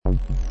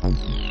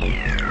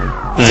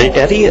The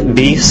Eddie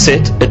B.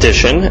 Sit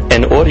edition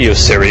and audio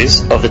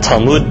series of the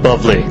Talmud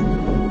Bavli.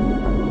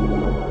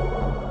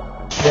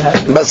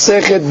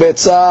 Masechet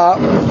Beitza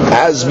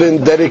has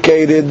been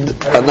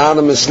dedicated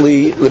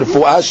anonymously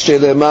L'Refuah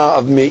Shelema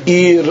of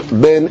Meir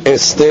ben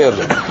Esther.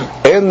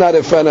 Enna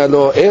refana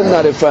lo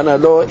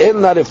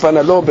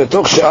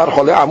betoch she'ar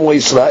cholei amo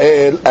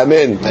Yisrael.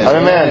 Amen.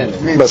 Amen.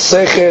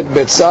 Masechet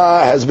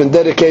Beitza has been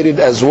dedicated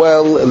as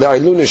well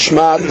Le'ilun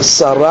Nishmat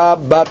Sarah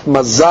bat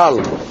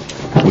Mazal.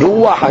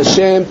 Ruach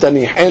Hashem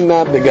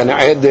tanihena began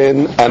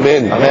Eden.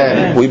 Amen.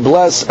 Amen. We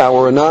bless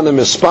our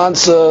anonymous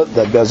sponsor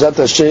that Be'ezrat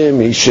Hashem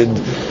he should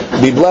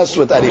be blessed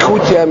with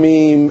arichut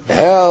yamim,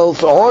 health,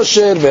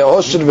 osher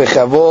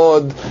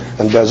vechavod,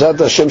 and Be'ezrat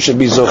Hashem should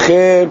be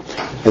zocher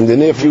in the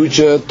near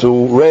future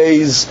to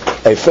raise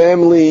a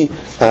family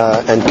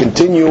and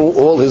continue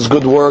all his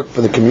good work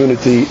for the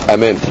community.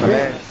 Amen.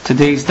 Amen.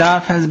 Today's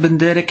daf has been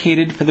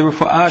dedicated for the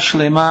Refuah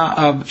Shlema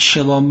of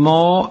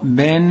Shlomo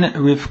ben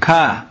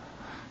Rivka,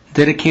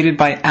 dedicated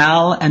by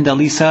Al and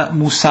Alisa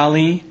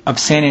Musali of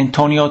San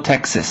Antonio,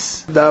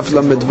 Texas. Daf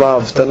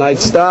Lamidvav.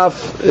 Tonight's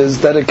daf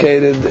is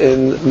dedicated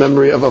in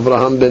memory of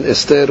Avraham ben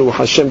Esther, who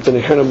Hashem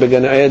Tanihenu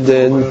began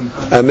Eden.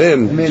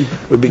 Amen.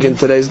 We begin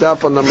today's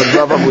daf on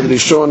Lamidvav with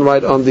Rishon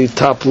right on the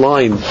top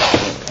line.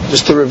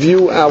 Just to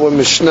review, our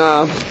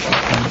Mishnah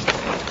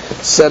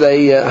said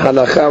a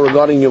halacha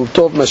regarding Yom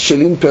Tov,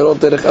 Mashilin Perot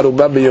Derech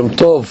Arubah B'Yom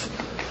Tov.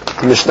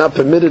 The Mishnah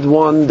permitted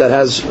one that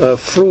has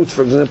fruit,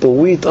 for example,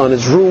 wheat on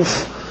his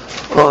roof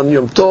on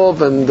Yom Tov,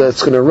 and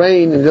it's going to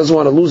rain, and he doesn't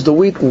want to lose the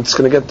wheat, and it's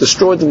going to get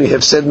destroyed, and we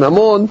have said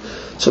Mammon.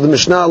 So the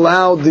Mishnah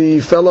allowed the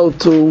fellow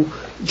to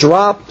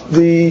drop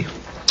the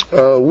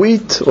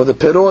wheat or the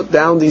perot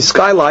down the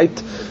skylight,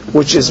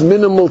 which is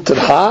minimal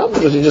tirha,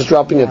 because you're just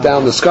dropping it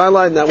down the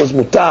skylight, and that was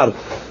mutar.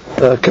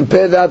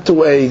 Compare that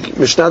to a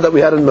Mishnah that we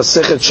had in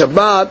Masechet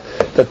Shabbat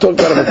that talked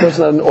about a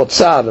person at an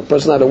otzar, a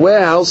person at a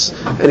warehouse,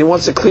 and he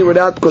wants to clear it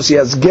out because he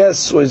has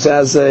guests, or he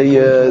has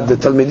the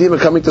Talmidim are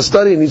coming to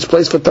study, and needs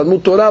place for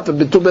Talmud Torah, for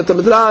Bitul Bet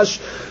HaMidrash,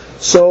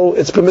 so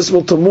it's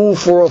permissible to move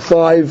 4 or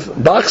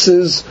 5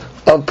 boxes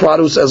of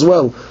produce as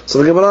well.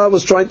 So the Gemara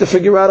was trying to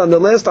figure out on the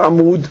last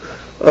Amud,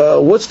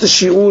 what's the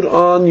Shiur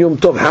on Yom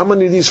Tov? How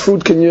many of these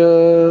fruit can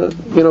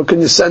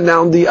you send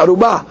down the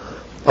Arubah?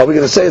 Are we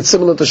going to say it's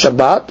similar to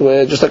Shabbat,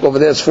 where just like over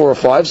there it's 4 or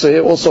 5, so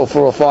here also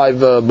 4 or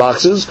 5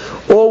 boxes?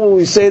 Or will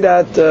we say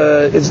that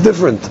it's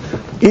different?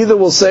 Either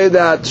we'll say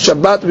that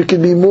Shabbat we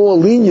can be more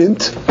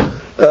lenient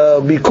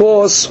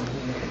because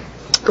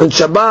in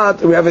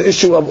Shabbat we have an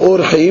issue of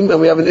Orchim and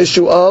we have an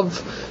issue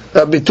of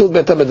Bitul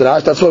Bet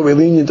HaMidrash, that's why we're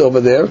lenient over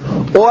there.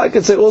 Or I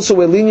could say also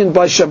we're lenient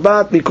by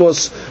Shabbat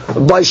because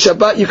by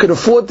Shabbat you can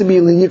afford to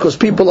be lenient because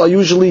people are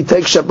usually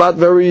take Shabbat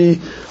very,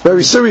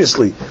 very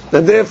seriously.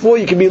 And therefore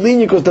you can be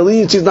lenient because the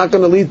leniency is not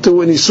going to lead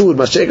to an Isur.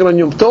 Mashiach on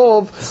Yom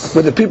Tov,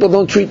 where the people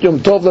don't treat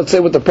Yom Tov, let's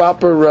say with the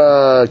proper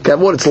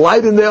kavod, it's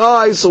light in their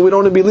eyes, so we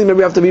don't want to be lenient, maybe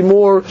we have to be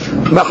more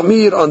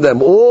mahmir on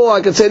them. Or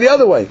I could say the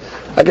other way.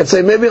 I could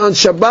say maybe on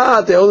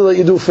Shabbat they only let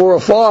you do 4 or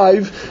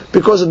 5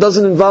 because it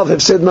doesn't involve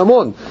Hefsed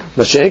Mammon.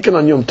 Mashiach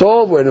on Yom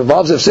Tov, where it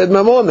involves Hefsed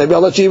Mammon, maybe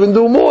I'll let you even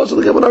do more. So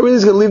the Gemara really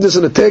is going to leave this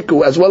in a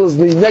teku, as well as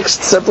the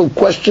next several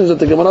questions that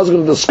the Gemara is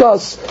going to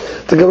discuss.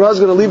 The Gemara is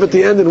going to leave at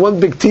the end in one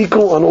big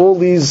tiku on all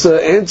these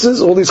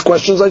answers, all these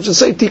questions. I should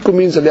say tiku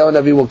means that the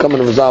Navi will come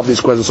and resolve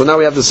these questions. So now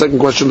we have the second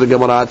question of the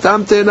Gemara.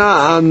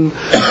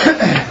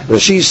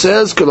 She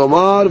says,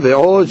 Kolomar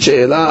ve'od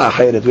she'ela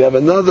acheret. We have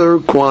another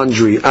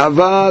quandary.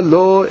 Ava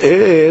lo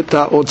et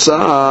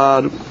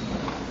ha'otzar.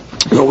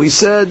 No, we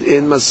said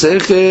in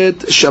Masechet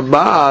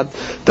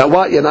Shabbat that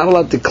what you're not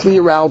allowed to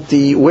clear out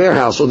the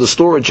warehouse or the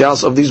storage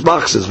house of these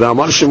boxes.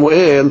 Ve'amar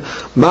Shemuel,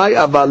 my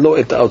ava lo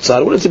et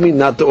ha'otzar. What does it mean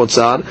not the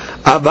otzar?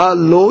 Ava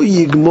lo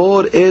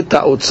yigmor et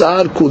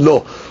ha'otzar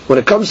kulo. When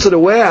it comes to the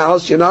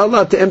warehouse, you're not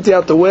allowed to empty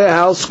out the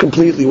warehouse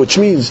completely, which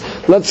means,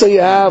 let's say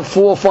you have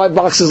 4 or 5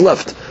 boxes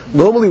left.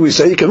 Normally we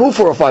say you can move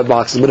 4 or 5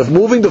 boxes, but if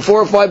moving the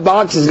 4 or 5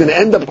 boxes is going to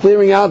end up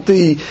clearing out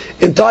the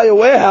entire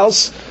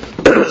warehouse,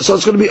 so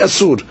it's going to be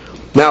asur.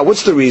 Now,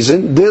 what's the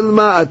reason?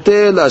 Dilma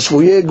atel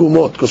ashvuye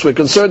gumot. Because we're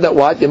concerned that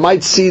what? You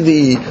might see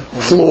the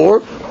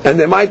floor, and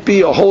there might be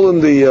a hole in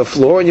the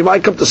floor, and you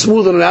might come to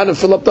smoothen it out and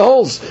fill up the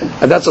holes.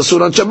 And that's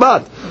asur on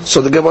Shabbat.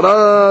 So the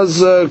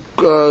Gemara's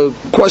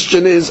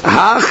question is,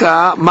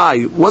 Hacha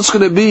mai. What's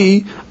going to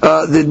be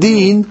the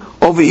deen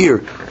over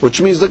here? Which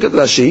means, look at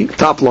Rashi,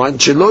 top line,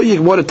 Shelo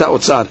yigmor et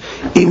ha'otzar.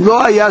 Im lo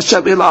haya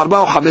sham el 4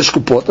 or 5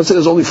 kupot. Let's say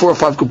there's only 4 or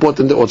 5 kupot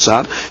in the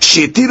otzar.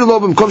 She'etiru lo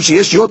b'mkom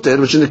sheyesh yoter,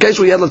 which in the case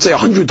where you had, let's say,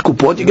 100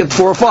 kupot, you get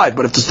 4 or 5.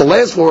 But if it's the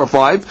last 4 or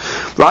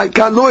 5, right,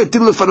 kan lo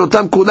yetiru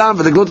lefanotam kulam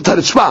v'leglot et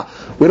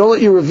haritzpah. We don't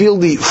let you reveal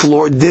the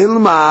floor.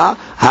 Dilma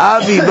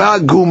haviba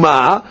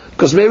guma,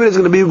 because maybe there's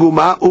going to be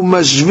guma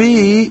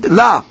umashvi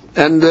la.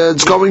 And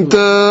it's going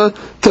to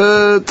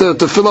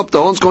fill up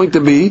the hole. It's going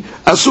to be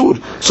asur.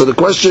 So the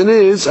question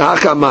is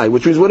hakamai,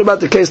 which means what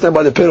about the case now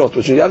by the pirot,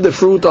 which means you have the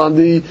fruit on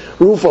the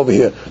roof over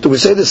here? Do we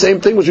say the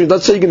same thing? Which means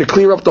let's say you're going to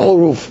clear up the whole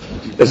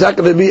roof. Is that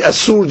going to be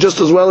asur just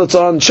as well? It's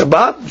on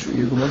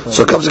Shabbat.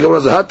 So it comes to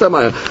Gemara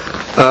hatamai.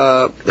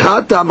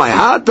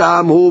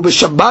 Hatam who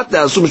b'Shabbat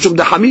asur mishum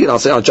dehamir. I'll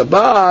say on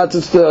Shabbat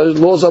it's the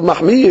laws of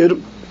mahmir.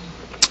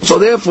 So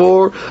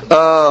therefore,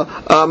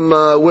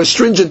 we're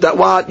stringent that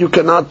what you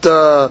cannot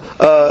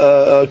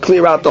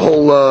clear out the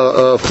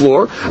whole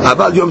floor.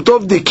 About Yom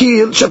Tov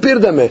dekil shapir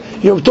dame.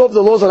 Yom Tov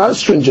the laws are not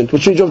stringent,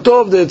 which means Yom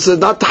Tov it's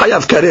not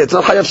hayav karet, it's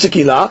not hayav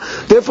sekila.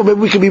 Therefore,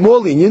 maybe we can be more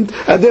lenient,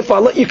 and therefore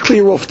I'll let you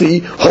clear off the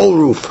whole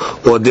roof.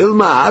 Or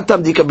dilma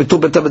hatam dika betu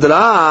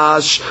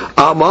betamidrash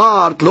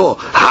amart lo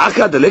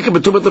haka deleka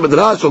betu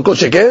betamidrash or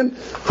kosh again.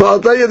 Well,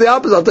 I'll tell you the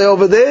opposite. I'll tell you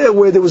over there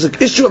where there was an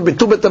issue of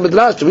betu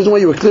betamidrash. The reason why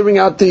you were clearing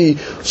out the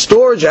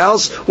storage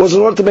house was in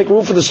order to make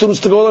room for the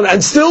students to go in,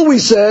 and still we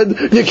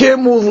said you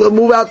can't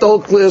move out the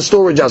whole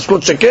storage house.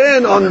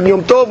 Again, on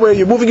Yom Tov where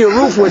you're moving your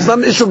roof, where it's not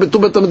an issue of Betu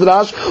Bet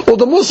HaMidrash, or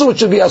the Musa it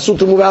should be asur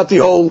to move out the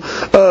whole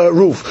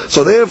roof.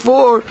 So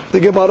therefore,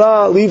 the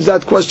Gemara leaves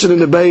that question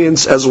in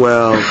abeyance as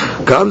well.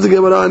 Comes the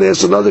Gemara and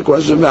asks another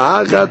question. We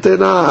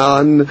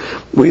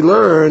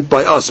learned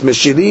by us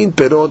Meshirin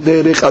Perot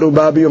Derech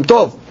Aruba B'Yom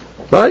Tov,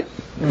 right?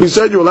 We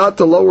said you're allowed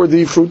to lower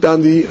the fruit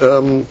down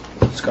the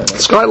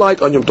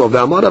skylight on Yom Tov.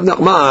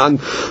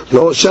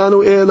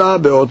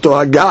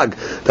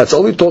 That's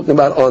only talking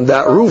about on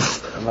that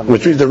roof,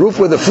 which means the roof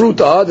where the fruit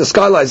are, the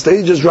skylights,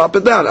 they just drop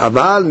it down.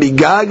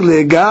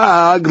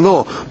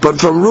 But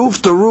from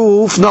roof to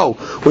roof, no.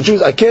 Which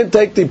means I can't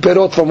take the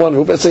perot from one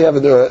roof. Let's say you have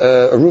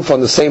a roof on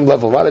the same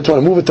level, right? I just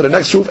want to move it to the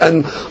next roof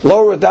and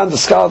lower it down the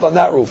skylight on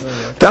that roof.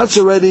 That's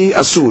already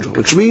asur,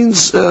 which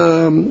means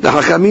the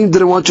Hakamim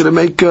didn't want you to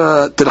make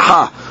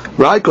tirha,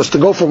 right? Because to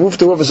go from roof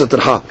to roof is a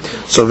tirha.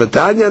 So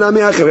V'tanya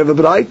Namiach, we have a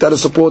bright that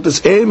support is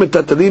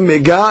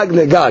megag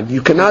legag.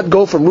 You cannot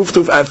go from roof to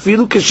roof.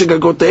 Afilu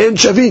keshegagotein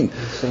shavin.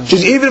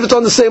 Even if it's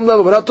on the same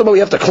level, we're not talking about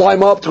you have to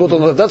climb up to go to the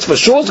level. That's for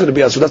sure it's going to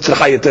be asur. That's the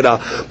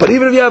hayatira. But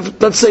even if you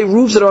have, let's say,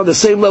 roofs that are on the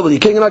same level, you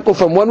cannot go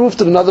from one roof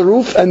to another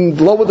roof and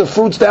lower the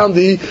fruits down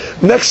the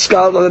next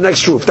skylight on the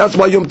next roof. That's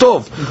by Yom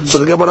Tov. So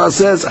the Gemara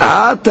says,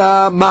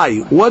 Ata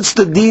mai. What's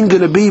the deen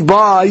going to be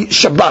by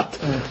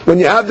Shabbat? When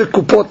you have the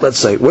kupot, let's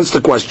say, what's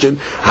the question?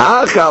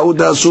 I'll say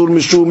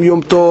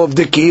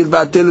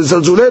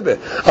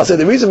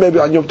the reason maybe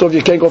on Yom Tov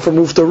you can't go from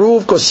roof to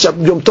roof because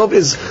Yom Tov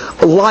is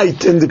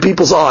light in the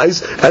people's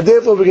eyes, and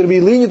therefore we're going to be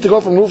lenient to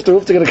go from roof to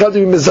roof. They're going to come to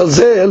be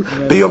mezalzel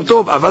b'Yom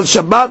Tov. Aval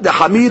Shabbat the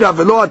hamira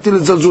velo atil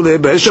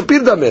zalzulebe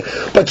shapir dame.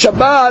 But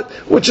Shabbat,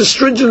 which is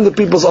stringent in the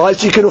people's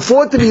eyes, you can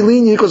afford to be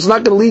lenient because it's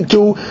not going to lead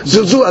to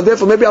zilzul, and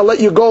therefore maybe I'll let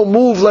you go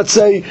move, let's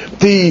say,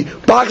 the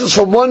boxes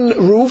from one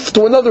roof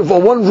to another,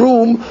 from one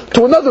room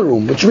to another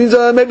room, which means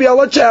maybe I'll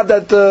let you have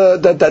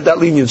that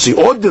leniency.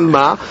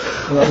 Odilma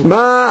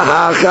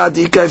ma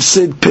hachadika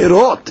said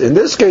pirot. In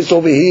this case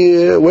over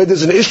here, where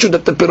there's an issue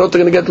that the pirot are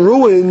going to get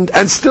ruined,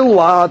 and still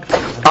what?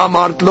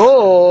 Amart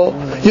lo.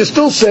 You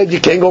still said you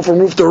can't go from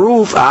roof to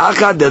roof.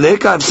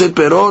 Achadeleka have said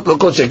pirot lo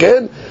kosh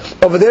again.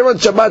 Over there on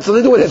Shabbat, so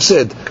they would have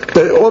said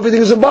that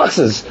everything is in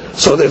boxes.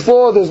 So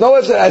therefore, there's no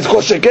evidence. As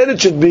kosh again,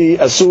 it should be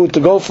asur to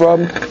go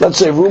from, let's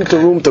say, room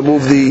to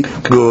move the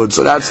goods.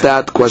 So that's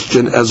that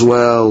question as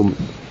well.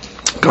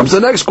 Comes the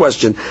next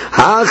question.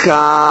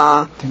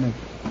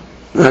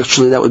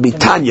 Actually, that would be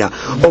Tanya.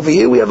 Over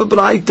here we have a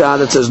braita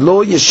that says,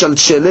 Lo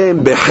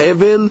yishalshelem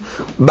behevel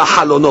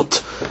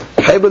b'halonot.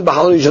 Hevel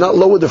b'halonot, you should not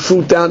lower the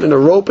fruit down in a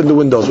rope in the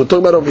windows. We're talking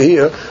about over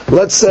here,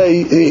 let's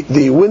say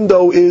the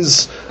window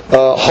is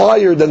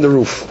higher than the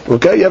roof.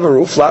 Okay, you have a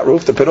roof, flat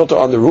roof, the pirot are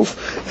on the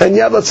roof, and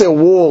you have, let's say, a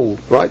wall,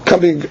 right,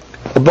 coming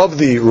above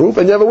the roof,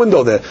 and you have a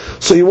window there.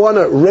 So you want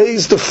to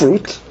raise the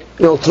fruit,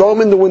 throw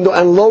them in the window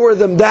and lower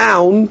them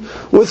down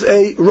with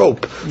a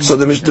rope. So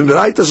the Mishnah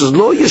says,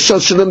 "Lo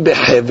yishalshelim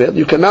behevel."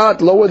 You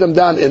cannot lower them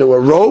down into a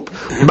rope.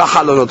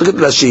 B'halonot. Look at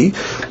Rashi.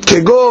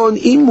 Kegon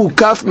im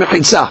mukaf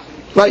mechitza.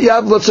 Right, you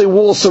have, let's say,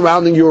 walls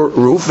surrounding your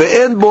roof.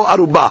 Ve'en bo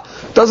aruba.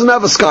 Doesn't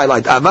have a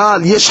skylight.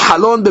 Aval yesh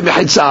halon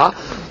b'mechitza.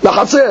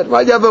 L'chatzer,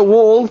 right? You have a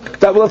wall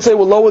that, let's say,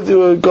 will lower,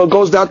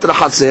 goes down to the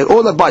chatzer,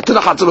 or to the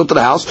chatzer or to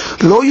the house.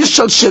 Lo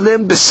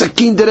yishalshelem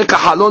b'sakin derek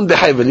halon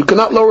behevel. You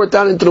cannot lower it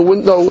down into the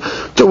window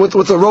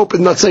with a rope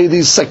and, let's say,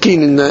 these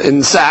sakin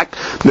in sack.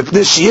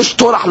 Mipnei sheyesh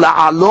torach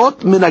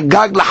la'alot min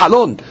agag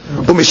lahalon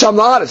u'misham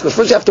la'aretz. Because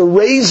first you have to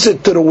raise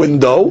it to the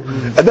window,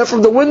 and then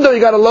from the window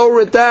you got to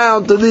lower it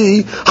down to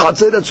the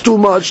chatzer. That's too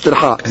much.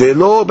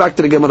 Velo, back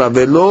to the Gemara.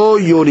 Velo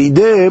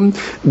yoridem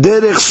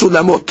derech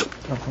sulamot.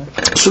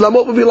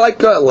 Sulamot would be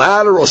like a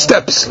ladder or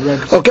steps,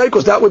 okay?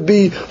 Because that would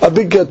be a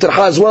big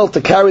tirha as well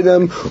to carry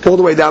them all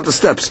the way down the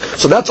steps.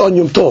 So that's on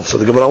Yom Tov. So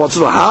the Gemara wants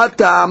to know,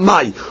 Hata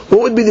mai.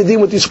 What would be the deal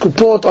with these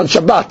kupot on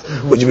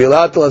Shabbat? Would you be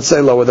allowed to, let's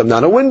say, lower them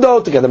down a window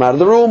to get them out of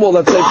the room, or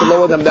let's say to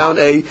lower them down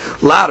a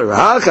ladder?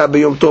 I'll tell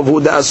you,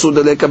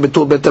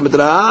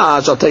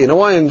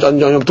 why on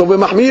Yom Tov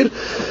mahmir?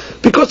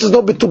 Because there's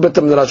no bitul bet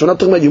midrash. We're not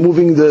talking about you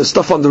moving the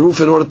stuff on the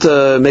roof in order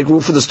to make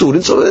room for the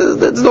students. So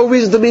there's no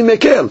reason to be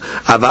mekel.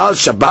 Aval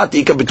Shabbat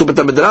ika bitul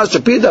bet midrash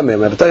shapida me.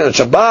 On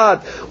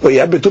Shabbat, where you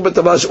have bitul bet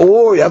midrash,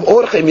 or you have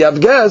orchim, you have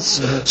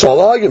guests. So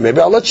I'll argue. Maybe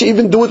I'll let you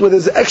even do it with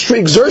this extra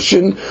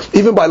exertion,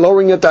 even by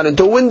lowering it down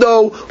into a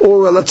window,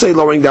 or let's say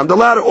lowering down the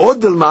ladder. Or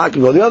dilma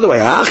can go the other way.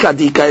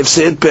 Achadika if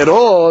said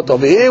perot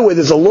over here where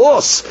there's a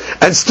loss,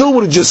 and still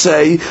would just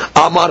say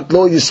amar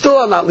lo. You still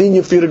are not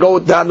lenient for you to go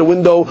down the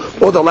window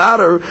or the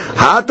ladder.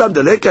 Hatam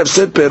deleka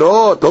ifsed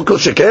perot, lo kol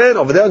sheken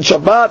over there on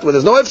Shabbat where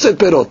there's no ifsed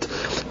perot.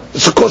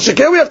 So kol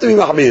sheken we have to be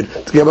mahmir.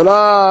 The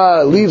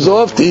Gemara leaves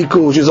off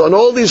tiku. She's on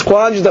all these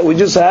quandaries that we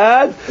just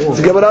had.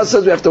 The Gemara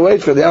says we have to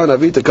wait for the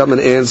Navi to come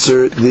and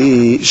answer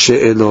the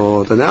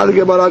she'elot. And now the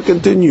Gemara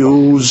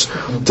continues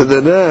to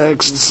the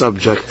next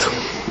subject.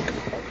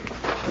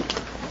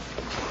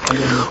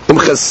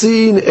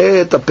 Umchasin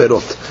et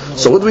perot.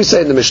 So what do we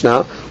say in the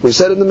Mishnah? We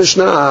said in the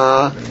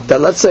Mishnah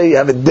that let's say you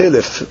have a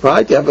dilif,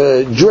 right? You have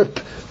a drip,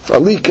 a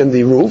leak in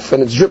the roof,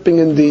 and it's dripping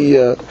in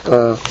the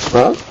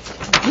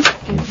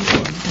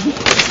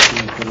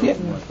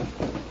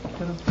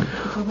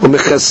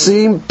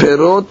Umechasim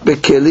perot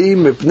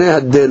bekelim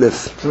mipnei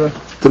hadilif.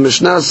 The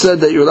Mishnah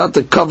said that you're allowed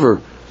to cover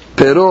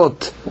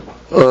perot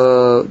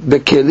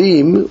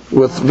bekelim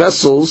with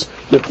vessels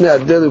mipnei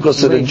hadilif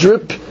because of the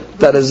drip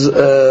that is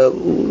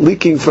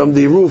leaking from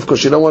the roof,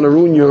 because you don't want to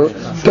ruin your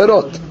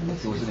perot.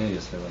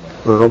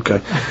 Okay.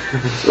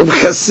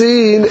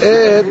 Umchasin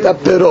et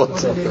perot.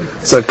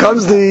 So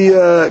comes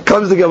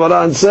the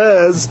Gemara and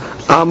says,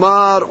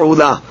 Amar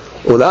Ula.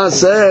 Ula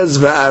says,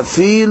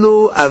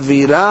 Va'afilu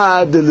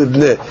avira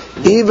delibne.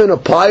 Even a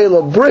pile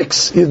of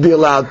bricks you'd be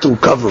allowed to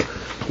cover.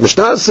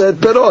 Mishnah said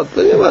perot.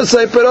 You want to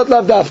say perot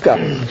lav dafka.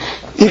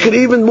 You could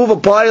even move a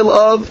pile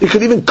of, you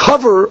could even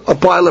cover a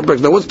pile of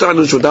bricks. Now what's the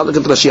Tadush? Without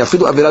looking at Rashi,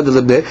 afilu avira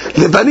delibne.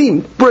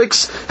 Levanim,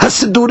 bricks,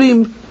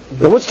 hasidurim.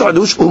 Now what's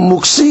Tadush?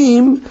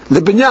 Umuksim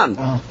lebinyan.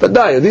 But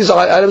these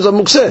are items of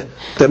mukseh.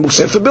 They're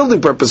mukseh for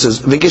building purposes.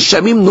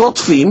 V'geshamim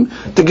notfim.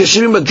 The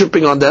geshamim are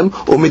dripping on them.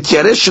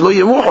 Umityaresh shelo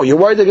yemuhu. You're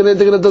worried they're going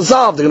to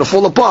dissolve. They're going to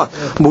fall apart.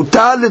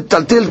 Mutar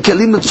letaltil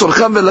kelim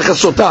letzorcham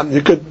v'lechasotam.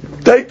 You could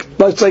take,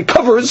 let's say,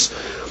 covers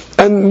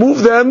and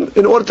move them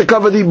in order to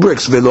cover the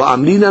bricks. If you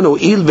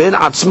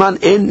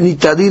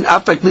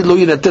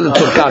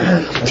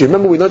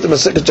remember, we learned in the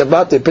Masechet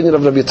Shabbat the opinion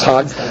of Rabbi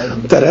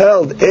Yitzchak that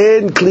held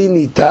en kli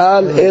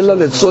nital ela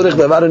letzorech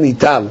davar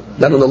nital.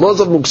 That on the laws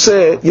of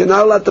mukseh, you're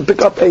not allowed to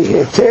pick up a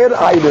heter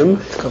item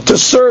to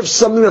serve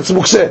something that's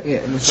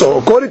mukseh. So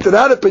according to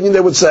that opinion, they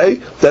would say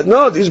that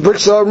no, these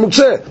bricks are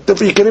mukseh.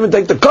 Therefore, you can even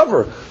take the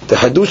cover. The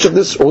hadush of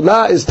this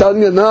ula is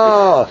telling you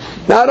no,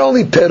 not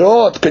only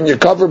perot can you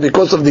cover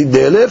because of the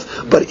delif,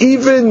 but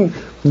even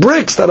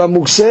bricks that are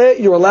mukseh,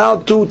 you're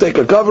allowed to take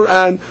a cover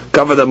and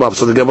cover them up.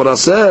 So the Gemara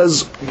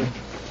says,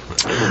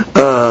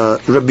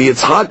 Rabbi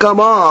Yitzchak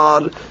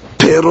Amar,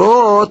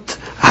 perot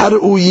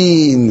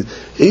haruyin.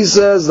 He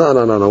says,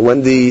 no.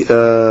 When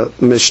the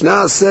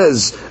Mishnah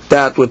says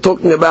that we're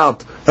talking about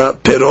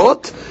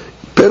perot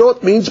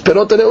means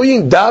perot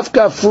haruyin,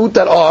 dafka, fruit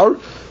that are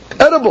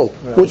edible,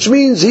 which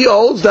means he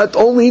holds that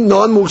only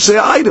non-mukseh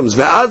items.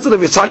 And if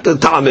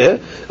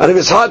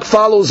Yitzchak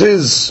follows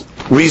his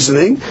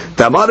reasoning,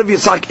 Tamar of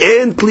Yitzchak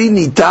en kli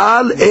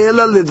nital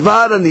ela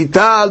lidvar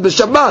nital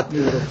b'Shabbat.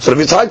 So if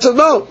Yitzchak says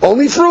no,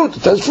 only fruit.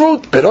 It says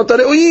fruit, perot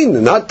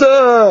hare'uyin, not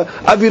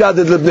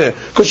avirad libneh,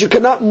 because you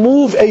cannot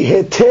move a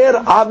heter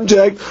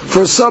object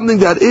for something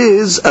that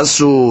is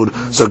asur.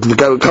 So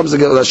it comes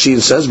again. Rashi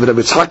says,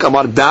 "V'Rabbi Yitzchak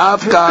amar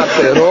davka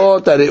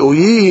perot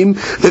hare'uyin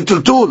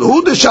letiltul."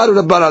 Who the sharu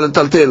rabbanan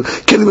letiltul?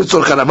 Kelim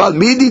etzorchan. Aval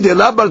midi de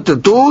labar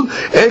tiltul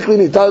en kli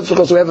nital. So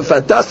we have a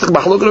fantastic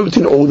machlokah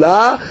between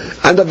Ula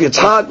and Rabbi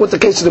Yitzchak. What the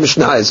case of the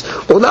Mishnah is.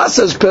 Ula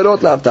says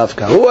perot lav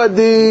dafka. Hu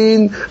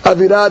adin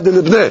avirad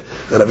libneh.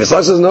 And Rabbi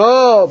Yitzchak says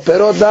no,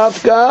 perot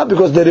dafka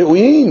because they're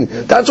re'uyin.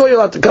 That's why you're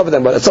allowed to cover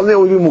them. But something that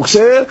would be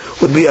mukseh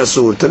would be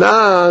asur.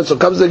 Tanan. So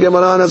comes the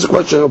Gemara and has a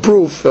question, a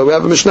proof. We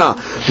have a Mishnah.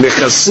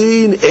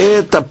 Mechasin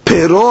et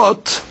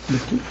perot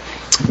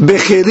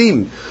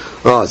becherim.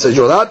 It says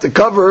you're allowed to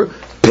cover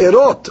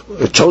perot.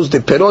 It chose the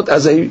perot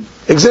as a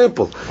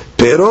example.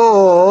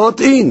 Perot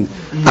in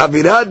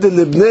avirad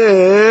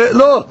libneh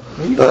lo.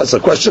 That's a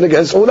question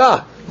against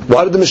Ula.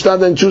 Why did the Mishnah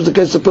then choose the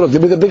case of perot?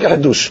 Give me the big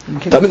hadush.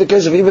 Tell me the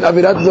case of even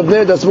avirad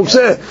libneh, that's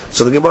mukseh.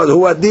 So the Gemara,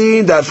 who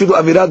adin da afilu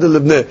avirad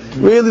libneh.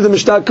 Really, the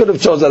Mishnah could have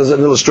chosen that as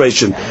an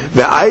illustration.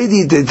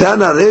 Ve'aidi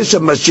tetana resha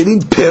mashirin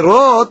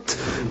perot.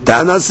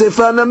 Tana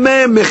sefana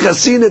me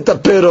mechasin et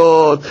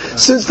perot.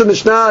 Since the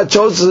Mishnah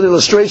chose as an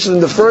illustration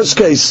in the first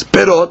case,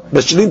 perot,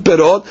 mashirin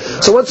perot.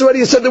 So once already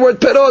you said the word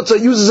perot, so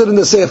it uses it in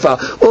the sefer.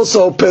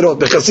 Also perot,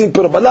 mechasin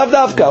perot. But lav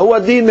dafka. Who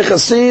adin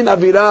mechasin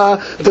avira.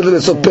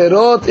 So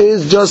perot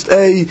is just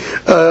a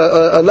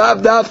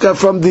lav dafka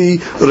from the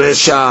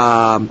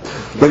resha.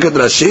 Look at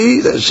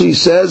Rashi. She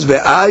says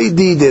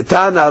ve'aidi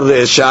detana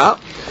resha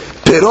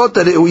perot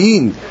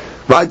re'uyin.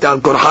 Right?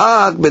 Al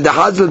korhak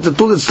bedahaz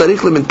l'tetul tzarich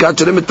leminkat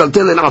sherem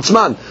metaltel in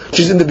atzman.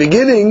 She's in the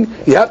beginning.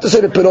 You have to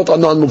say the pirot are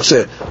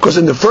non-mukseh, because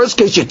in the first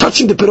case you're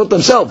touching the pirot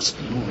themselves.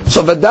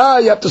 So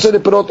v'da you have to say the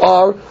pirot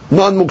are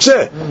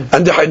non-mukseh.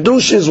 And the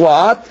hadush is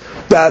what?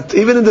 That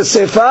even in the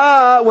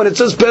sefa, when it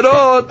says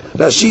perot,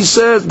 that she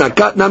says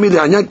nakat nami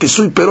le'anyan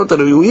kisui perot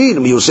aruyuin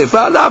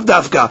miyusefa lav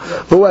dafka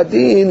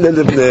v'uadin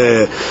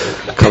lelibne.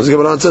 Comes the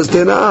Gemara and says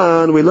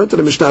tenan. We learned in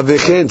the Mishnah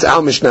v'chen. It's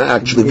our Mishnah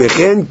actually.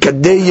 V'chen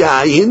kadei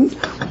yain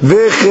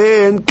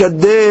v'chen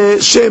kadei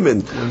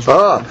shemen.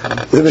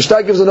 The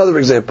Mishnah gives another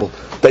example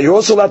that you're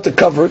also allowed to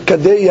cover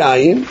kadei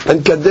yain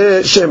and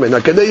kadei shemen. Now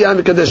kadei yain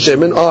and kadei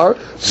shemen are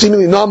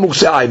seemingly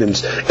non-mukseh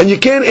items, and you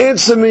can't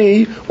answer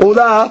me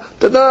ula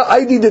tada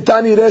aidi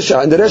detani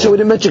resha, and the resha we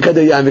didn't mention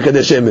kadei yain and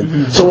kadei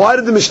shemen. So why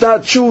did the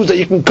Mishnah choose that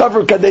you can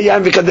cover kadei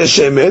yain and kadei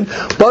shemen?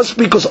 But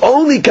because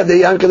only kadei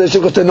yain and kadei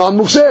shemen because they're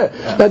non-mukseh.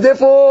 Now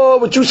therefore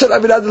what you said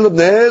avilad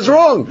al-ibneh is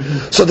wrong.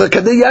 So the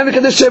kadei yain and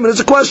kadei shemen is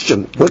a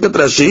question. Look at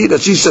Rashi.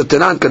 Rashi says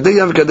tenan kadei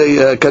yain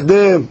and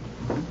kadei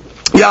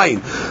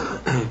yain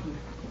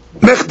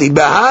Mechdi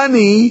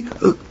bahani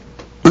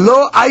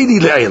lo aidi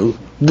le'il.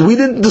 We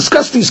didn't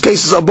discuss these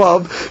cases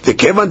above. The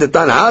kevan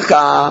detan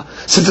haka,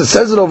 since it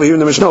says it over here in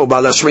the Mishnah,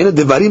 balashmeina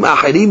devarim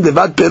achirim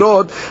devad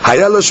perot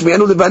hayal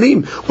shmeinu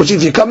devarim. Which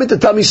if you come in to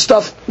tell me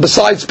stuff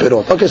besides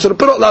perot, okay, so the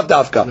perot lav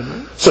dafka.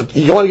 So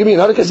you want to give me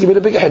another case? Give me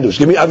the bigger hadush.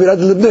 Give me avirad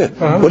libneh.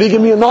 What do you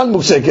give me a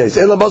non-mukseh case?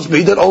 Ela must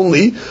be that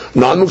only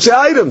non-mukseh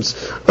items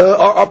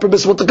are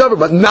permissible to cover,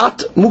 but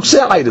not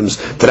mukseh items.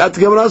 To that the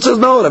Gemara says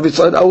no. Rabbi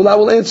Tzad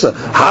will answer.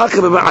 Haka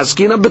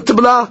b'askina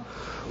b'tibla.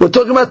 We're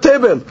talking about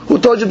table. Who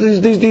told you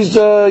these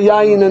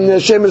yayin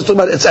and shemen is talking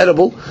about it's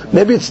edible?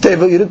 Maybe it's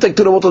table. You didn't take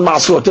to the water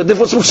masrot.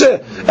 Therefore it's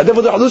mukseh. And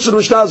therefore the hadith in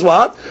Mishnah is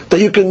what? That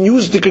you can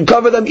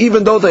cover them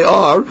even though they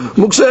are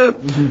mukseh.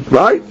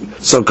 Right?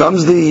 So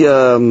comes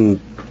the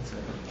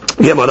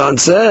Gemara and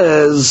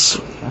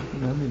says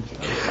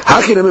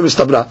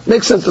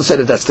makes sense to say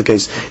that that's the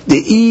case.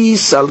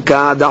 If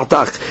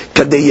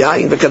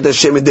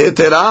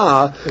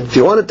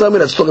you want to tell me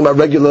that's talking about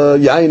regular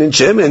yain and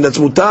shemen, that's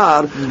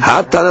mutar.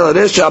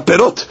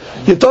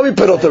 You told me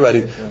perot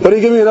already. What do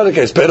you give me another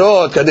case?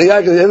 Perot, the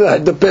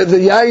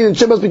yain and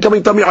shemen must be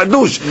coming to me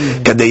hadush.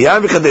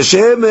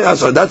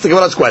 So that's the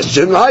Gemara's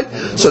question, right?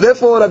 So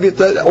therefore,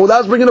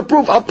 Ulah's bringing a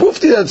proof. I'll prove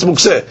to you that it's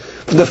mukseh.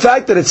 The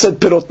fact that it said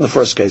perot in the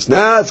first case.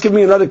 Now let's give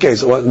me another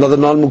case. Another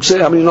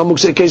non-mukseh. How many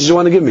non-mukseh cases you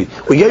want to give me?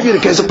 We gave you the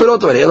case of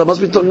perot already. Allah must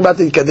be talking about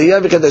the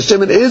kadeyah because the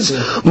shemen is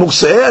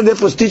mukseh, and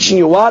therefore it's teaching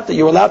you what? That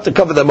you're allowed to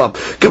cover them up.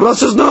 Gemara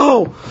says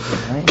no.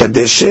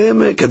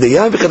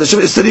 Kadeyah because the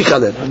shemen is tzarich.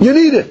 You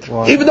need it.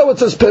 Even though it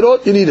says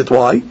perot, you need it.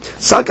 Why?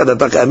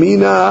 Sakadatak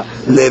amina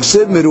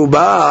le'efsed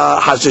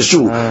meruba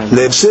hasheshu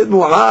le'efsed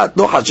mu'at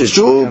no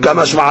hasheshu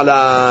kamash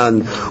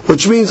ma'alan.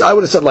 Which means I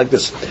would have said like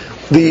this.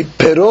 The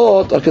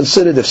perot are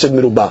considered efsed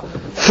merubah.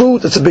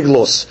 Fruit, it's a big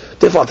loss.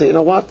 Therefore, I'll tell you,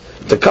 know what?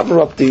 To cover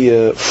up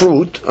the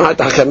fruit, alright,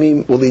 the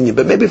hakamim will lenient.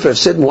 But maybe for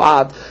efsed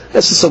mu'ad,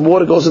 some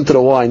water goes into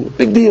the wine.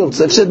 Big deal. It's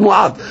efsed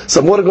mu'ad.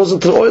 Some water goes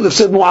into the oil,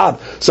 efsed mu'ad.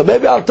 So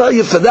maybe I'll tell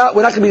you for that,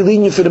 we're not going to be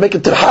lenient for to make a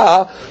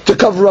tirha to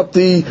cover up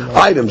the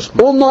items.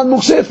 All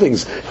non-mukseh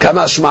things.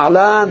 Kamash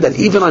ma'alan, that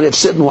even on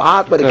efsed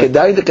mu'ad, but the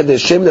kedayin, the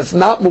kedeshim, that's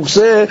not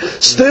mukseh,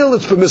 still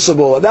it's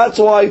permissible. And that's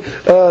why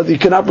you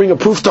cannot bring a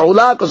proof to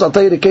ulah, because I'll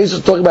tell you the case is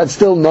talking about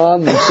still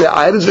non-mukseh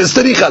items. They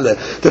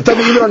tell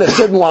me even on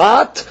efsed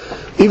mu'ad,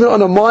 even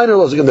on a minor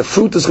loss, again, the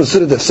fruit is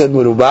considered efsed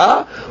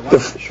merubah.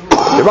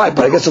 You're right,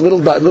 but I guess a little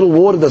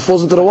water that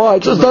falls into the wine,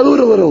 just dilute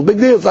a little. Big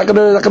deal. It's not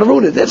going to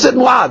ruin it. Efsed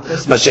mu'ad.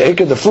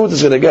 Mashiach, the fruit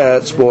is going to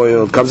get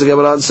spoiled. Comes the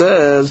Gemara and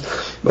says,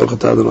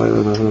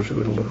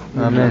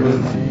 Amen.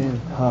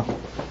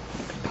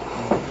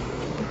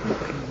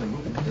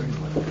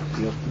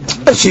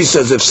 She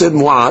says, efsed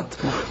mu'at,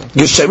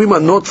 geshamim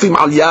anotfim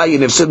al yayin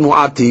efsed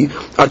mu'ati,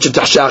 ad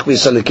shetachshach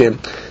v'yisalikim.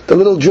 The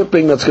little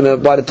dripping that's going to,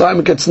 by the time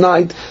it gets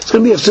night, it's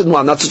going to be efsed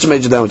mu'at, not such a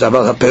major damage.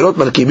 Perot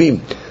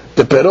markibim.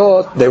 The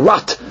perot, they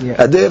rot.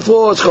 And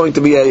therefore, it's going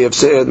to be a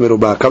efsed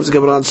merubah. Comes the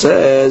Gemara and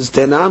says,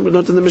 tenam,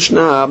 not in the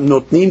Mishnah,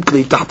 notnim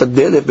kli taht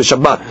ad-delef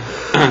b'shabbat.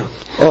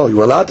 Oh,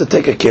 you're allowed to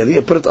take a keli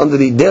and put it under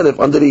the delef,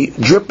 under the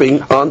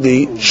dripping on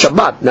the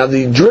Shabbat. Now,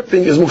 the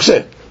dripping is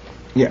mukseh.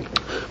 Yeah.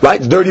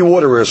 Right? Dirty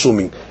water, we're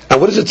assuming.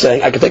 And what is it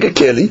saying? I can take a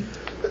keli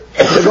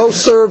to go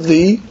serve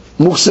the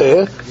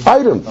mukseh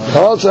item.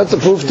 Oh, so that's a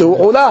proof to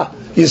Olah.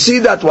 You see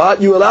that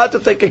what? You're allowed to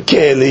take a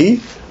keli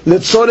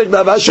Litzorek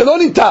Navash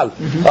Shalonital.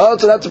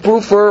 So that's a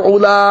proof for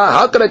Ula.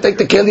 How can I take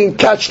the keli and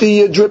catch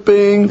the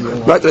dripping?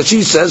 Right,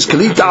 Rashi says,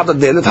 Kli ta'at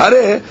adelet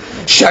hare,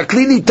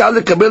 shakli nital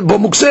lekabel bo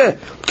mukseh.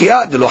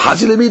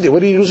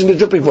 What are you using the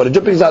dripping for? The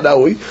dripping is not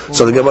awi.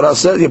 So the Gemara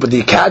says, yeah, but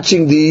you're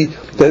catching the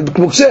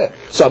mukseh.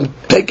 So I'm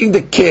taking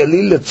the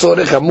keli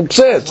litzorek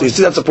ha-mukseh. So you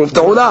see that's a proof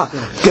to Ula.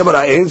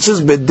 Gemara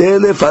answers,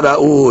 bedele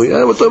fara'ui.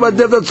 We're talking about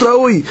dev that's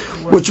ra'ui.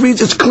 Which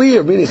means it's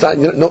clear. Meaning it's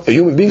not, a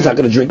human being's not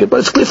going to drink it, but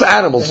it's clear for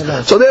animals.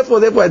 So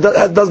therefore it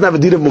doesn't have a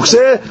deed of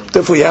mukseh,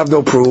 therefore you have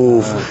no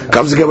proof.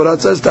 Comes the Gemara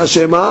and says,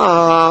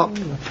 Tashema.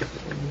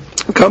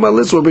 Come on,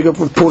 listen. We'll bring up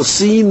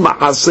porsin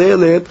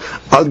ma'aselet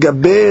al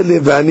gabe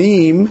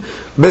levanim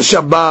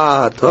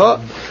b'Shabbat.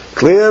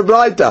 Clear,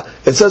 Beitza.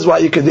 It says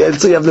what you could.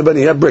 Let's say you have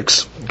lebanim, you have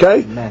bricks.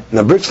 Okay,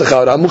 now bricks the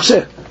chawra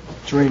mukseh.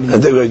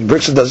 And the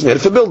bricks are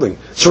designated for building.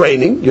 It's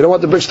raining. You don't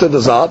want the bricks to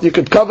dissolve. You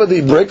could cover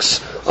the bricks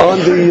on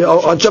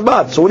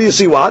Shabbat. So what do you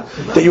see? What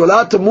that you're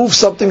allowed to move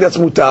something that's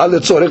mutal.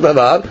 Letzorech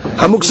davar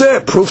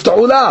hamukseh. Proof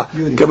ta'ula.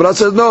 Gemara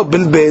says no.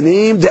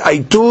 Bilbenim de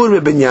aitur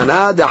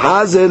bebinyana de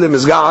hazel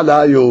lemizgah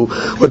alayu.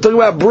 We're talking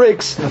about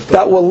bricks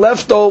that were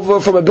left over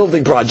from a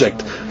building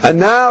project, and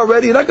now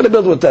already you're not going to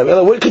build with them.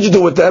 What could you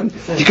do with them?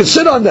 You can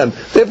sit on them.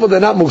 Therefore they're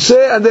not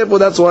mukseh, and therefore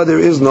that's why there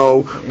is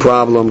no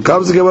problem.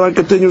 Comes the Gemara,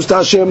 continues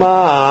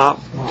Tashema.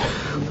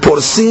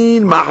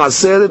 Porsin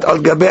mahaseret al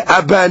gabe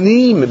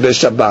abanim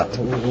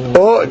b'Shabbat.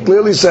 Oh, it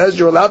clearly says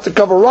you're allowed to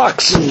cover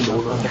rocks.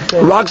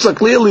 Rocks are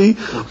clearly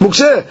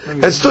mukseh,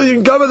 and still you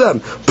can cover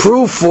them.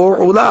 Proof for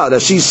ula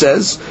that she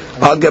says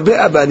al gabe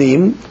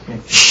abanim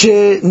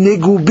she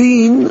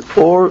negubin,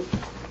 or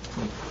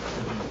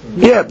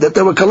that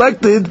they were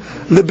collected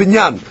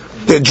lebinyan.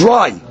 They're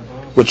dry,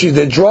 which is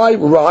they're dry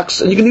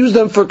rocks, and you can use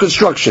them for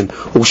construction.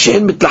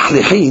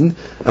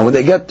 And when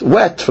they get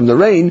wet from the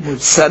rain,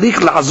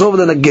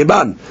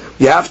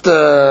 you have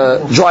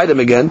to dry them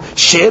again,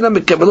 because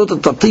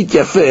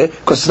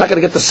it's not going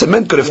to get the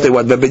cement good if they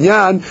wet. And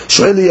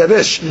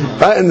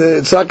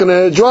it's not going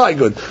to dry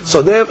good. So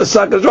it's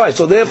not going to dry.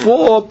 So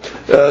therefore,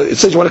 it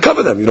says you want to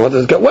cover them. You don't want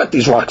them to get wet,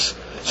 these rocks.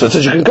 So it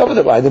says you can cover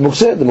them by the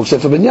mukseh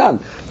for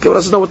binyan. Okay, well,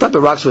 let's know what type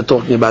of rocks we're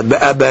talking about. The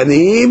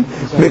abanim,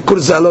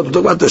 mekurzalot. We're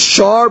talking about the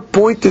sharp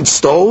pointed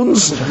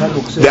stones.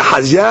 The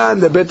hazyan,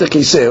 the bet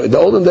kiseh. In the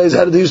olden days,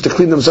 how did they used to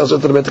clean themselves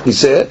after the bet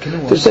kiseh?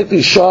 They just take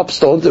these sharp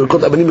stones. They were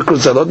called abanim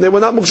mekurzalot. And they were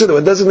not mukseh. They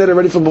were designated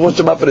already from before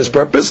Shabbat for this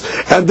purpose,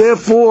 and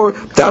therefore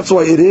that's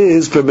why it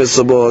is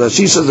permissible. And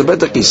she says the bet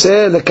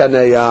kiseh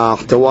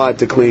lekaneyach, to wipe,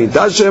 to clean.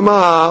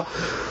 Tashema.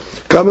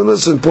 Come and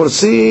listen.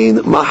 Porsin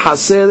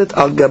mahaseret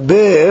al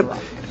gabe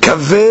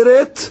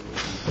kaveret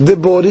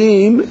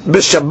deborim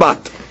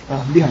b'Shabbat.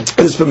 It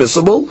is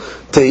permissible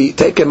to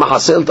take a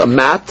mahasel, a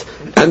mat,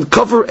 and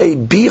cover a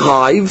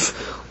beehive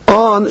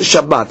on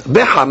Shabbat.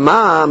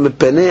 Behama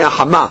mepenei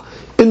hama.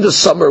 In the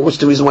summer, what's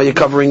the reason why you're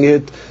covering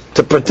it?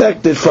 To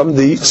protect it from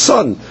the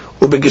sun.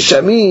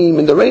 Ubegeshamim,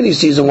 in the rainy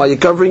season, why you're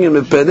covering it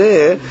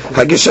mepenei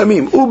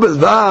hageshamim.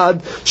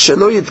 Ubelvad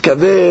shelo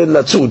yitkaven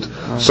latzud.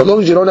 So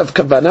long as you don't have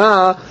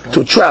kavanah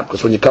to trap,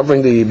 because when you're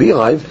covering the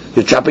beehive,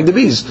 you're trapping the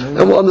bees.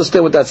 And we'll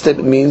understand what that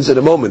statement means in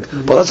a moment.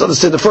 But let's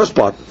understand the first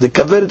part. The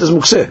kaveret is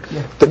mukseh.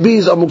 The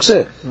bees are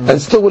mukseh.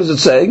 And still, what is it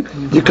saying?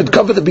 You could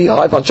cover the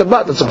beehive on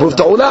Shabbat. That's a proof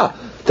to Olah.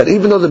 That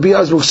even though the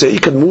beehive is mukseh, you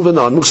can move a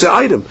non-mukseh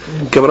item.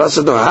 Gemara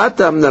says, no,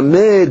 hatam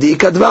nameh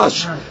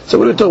di'ikadvash. So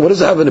what are we talking? What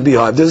does it have in a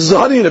beehive? There's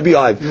honey in a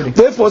beehive.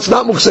 Therefore, it's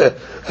not mukseh.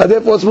 And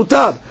therefore, it's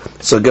mutar.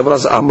 So Gemara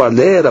says, Amar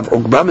le Rav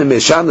Uqba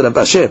memeshan Rav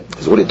Asher.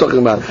 So what are you talking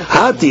about?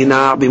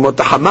 Hatina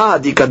b'motahama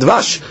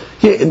di'ikadvash.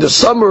 Yeah, in the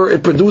summer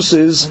it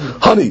produces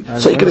honey.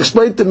 So you can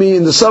explain to me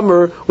in the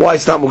summer why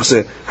it's not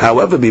mukseh.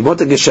 However,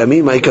 b'motah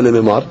geshamim ha'ikale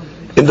memar.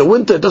 In the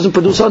winter, it doesn't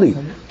produce honey.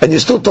 And you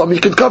still told me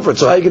you can cover it.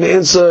 So how are you going to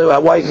answer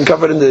why you can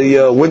cover it in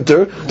the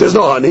winter? There's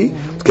no honey.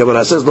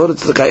 Gemara says, the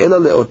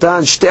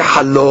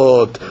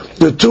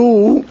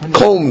two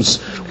combs,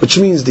 which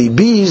means the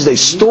bees, they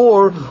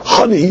store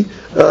honey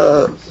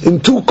in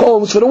two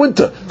combs for the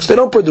winter, because they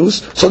don't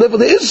produce. So therefore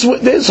there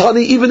is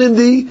honey even in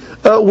the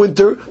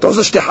winter. Those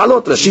are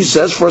shtehalot. Rashi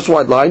says, first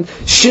white line,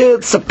 it's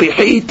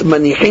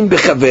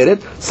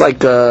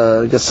like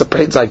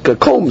it's like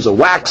combs or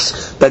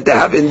wax that they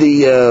have in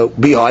the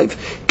beehive.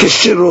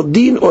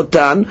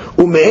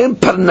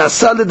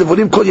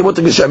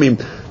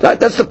 Right?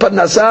 That's the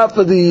parnasa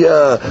for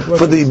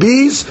the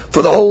bees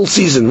for the whole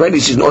season, rainy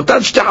season. Which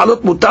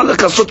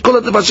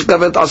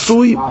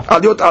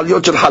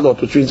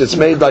means it's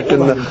made like in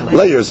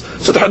layers.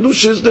 So the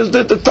hadush is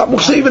the top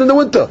mukseh even in the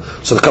winter.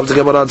 So the comes the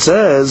Gemara and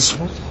says,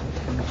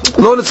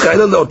 לא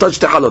נצחיילה לאותן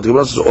שתי חלות.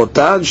 Gemara says,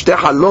 אותן שתי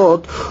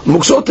חלות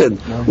מוקסותן.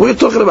 What are you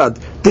talking about?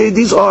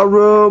 These are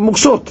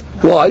muksot.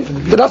 Why?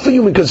 They're not for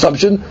human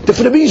consumption. They're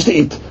for the bees to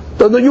eat.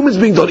 The humans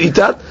beings don't eat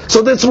that.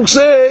 So that's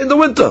mukseh in the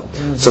winter.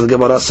 So the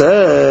Gemara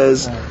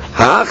says,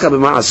 هاخا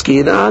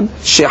بمعسكينان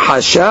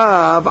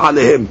شحشاب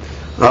عليهم.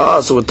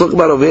 So we're talking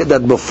about over here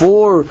that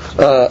before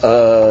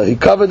he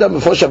covered them,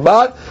 before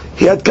Shabbat,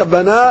 he had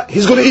kavanah,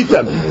 he's going to eat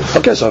them.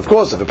 Okay, so of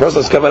course, if a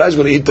person has kavanah, he's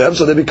going to eat them,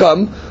 so they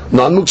become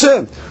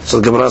non-mukseh. So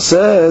the Gemara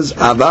says,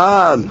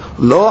 Aval,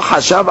 lo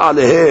hashav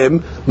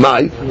alehem,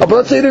 mai. But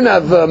let's say he didn't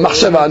have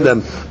mahshav on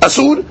them.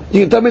 Asur?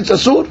 You can tell me it's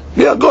asur?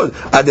 Yeah, good.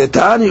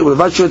 Adetani,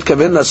 ulvashut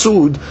kaven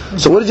asud.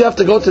 So what did you have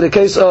to go to the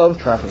case of?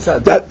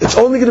 That it's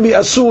only going to be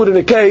asur in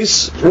a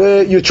case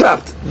where you're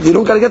trapped. You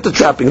don't got to get the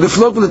trapping.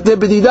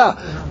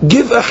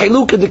 Give a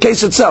hiluk in the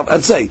case itself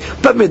and say,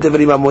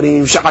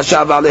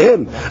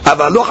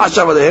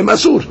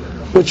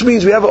 which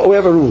means we have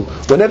a rule.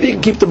 Whenever you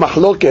can keep the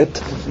mahloket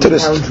to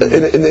this,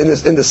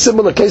 in the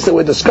similar case that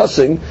we're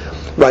discussing,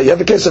 Right, you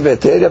have a case of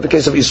heter, you have a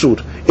case of isur.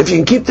 If you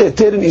can keep the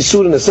heter and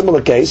isur in a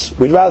similar case,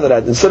 we'd rather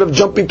that, instead of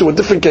jumping to a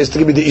different case to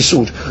give me the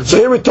isur. So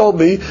here it told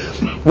me,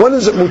 when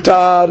is it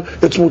mutar?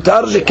 It's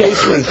mutar in the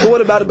case where he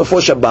thought about it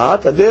before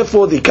Shabbat, and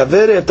therefore the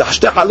kaveret, the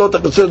hashteh halot,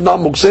 are considered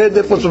non-mukseh,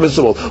 therefore it's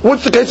permissible.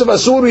 What's the case of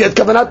asur? We had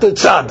kavanat the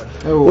tzad.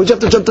 What do you have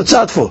to jump to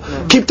tzad for?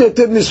 Keep the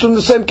heter and isur in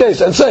the same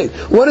case, and say,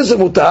 when is it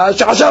mutar?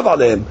 Shehashav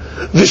alehem.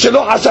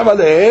 V'shelo hashav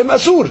alehem,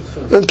 asur.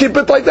 And keep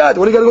it like that.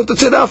 What are you going to go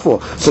to tzad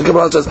for? So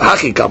Gemara says,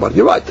 Haki kamar.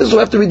 You're right. This is we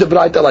have to read the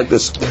Braita like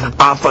this.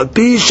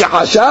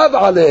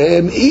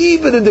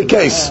 Even in the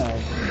case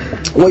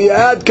where you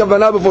add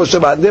kavanah before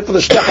Shabbat, and therefore the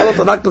shtei halot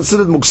are not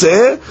considered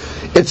mukseh,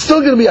 it's still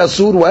going to be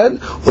asur when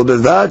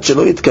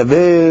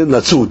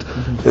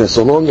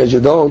so long as you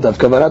don't have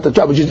kavanah to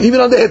trap, which is even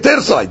on the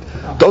heter side.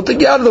 Don't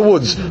think you're out of the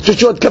woods. Just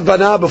you had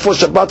kavanah before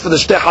Shabbat for the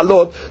shtei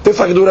halot,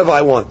 therefore I can do whatever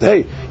I want.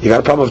 Hey, you got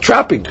a problem of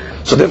trapping.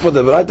 So therefore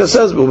the Braita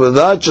says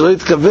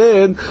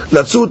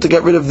to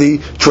get rid of the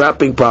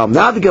trapping problem.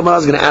 Now the Gemara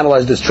is going to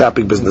analyze this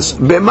trapping business.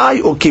 Well,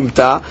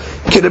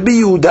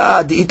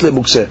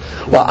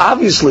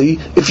 obviously,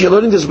 if you're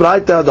learning this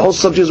Braita, the whole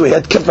subject is we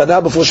had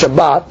kavanah before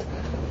Shabbat.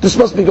 This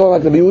must be going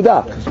like Rabbi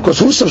Yehuda, because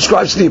who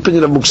subscribes to the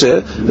opinion of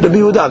Mukseh? Rabbi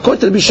Yehuda.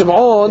 According to Rabbi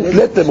Shimon,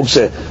 let the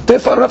Mukseh.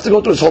 Therefore, I don't have to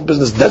go through this whole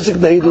business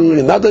designating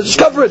and not just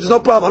cover it. There's no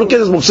problem. I don't care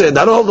this Mukseh.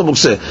 I don't hold the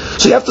Mukseh.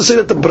 So you have to say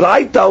that the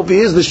Braita over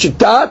here is the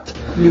Shitat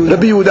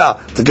Rabbi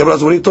Yehuda. The Gemara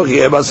is what are you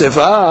talking about?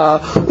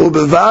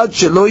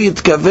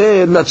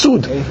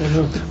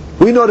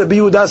 We know that Rabbi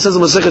Yehuda says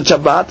in Masechet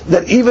Shabbat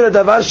that even a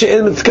davar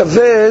she'en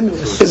mitkaven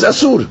is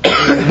asur.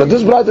 But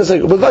this Braita is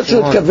saying ubelvad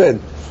she'en mitkaven,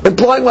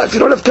 implying that if you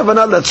don't have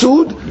kavanah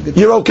latzud,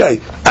 you're okay.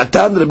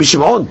 Atan Rabbi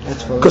Shimon,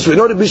 because we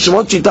know Rabbi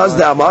Shimon chitaz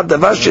de amar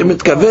davar she'en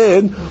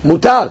mitkaven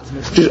mutar.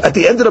 At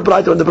the end of the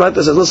Braita, when the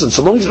Braita says, listen,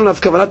 so long as you don't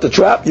have kavanah to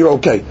trap, you're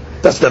okay.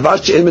 That's davar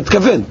she'en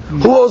mitkaven.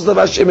 Who owes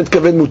davar she'en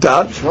mitkaven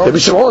mutar? Rabbi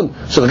Shimon.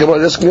 So the Gemara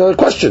is asking another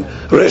question.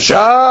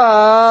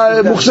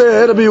 Resha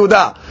mukseh Rabbi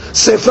Yehuda.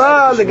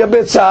 Sefa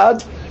legabe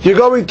tzad. You're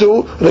going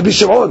to Rabbi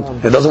Shimon.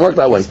 It doesn't work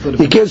that way.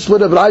 You can't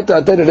split a Braita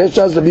and tell the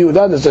Reshaz Rabbi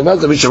Yehuda and the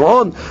Seifaz Rabbi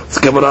Shimon. The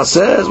Gemara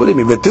says, what do you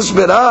mean?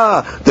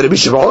 V'tisbera the Rabbi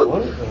Shimon?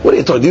 What are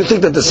you talking? Do you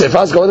think that the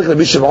Seifaz is going like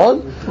Rabbi Shimon?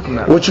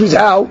 Which means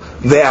how?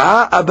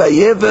 Ve'a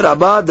abaye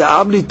v'rabah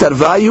da'amli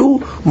tarvayu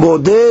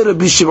modeh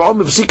Rabbi Shimon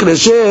mepsik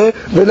reshe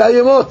v'la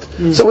yemot.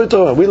 So what are you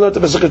talking about? We learned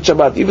the Masechet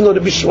Shabbat. Even though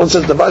Rabbi Shimon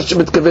says the Vash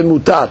mitkaven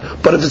mutar,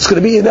 but if it's going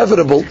to be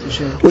inevitable,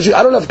 which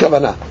I don't have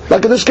kavanah.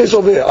 Like in this case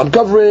over here, I'm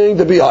covering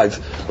the beehive.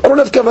 I don't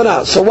have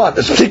kavanah. So what?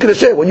 It's psik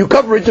reshe. When you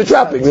cover it, you're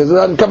trapping.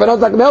 Kavanah is not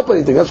going to help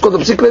anything. That's called the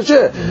psik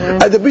reshe.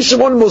 And the Rabbi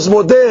Shimon was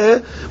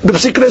modeh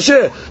b'psik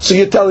reshe. So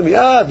you're telling me,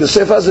 the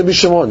Sefer is Rabbi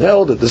Shimon.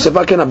 Held it. The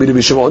Sefer cannot be Rabbi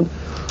Shimon.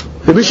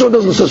 Rabbi Shimon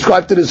doesn't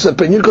subscribe to this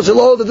opinion because he'll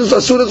hold that this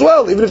is asur as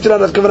well, even if you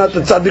don't have kavanah to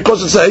tzad,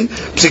 because it's a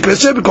psik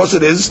reshe, because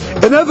it is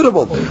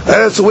inevitable.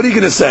 So what are you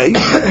going to say?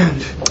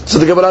 So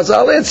the Gemara says,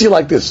 I'll answer you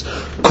like this: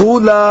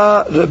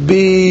 Kula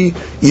Rabbi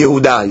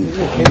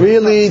Yehuda.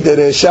 Really, the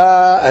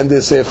Resha and the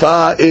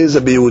Sefa is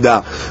Rabbi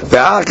Yehuda.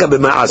 Ve'aka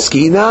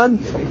b'ma'askinan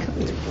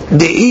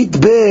de'it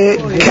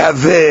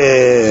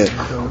be'kaver.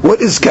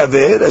 What is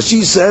kaver? As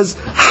she says,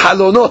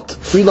 halonot.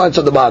 3 lines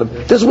on the bottom.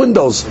 There's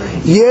windows.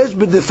 Yesh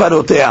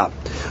b'defarotea.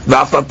 So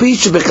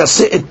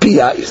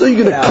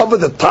you're going to cover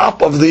the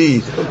top of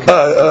the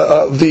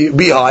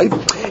beehive.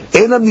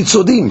 They're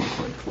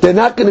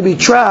not going to be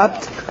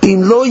trapped. It's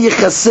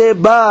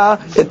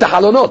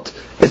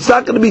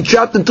not going to be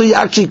trapped until you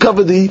actually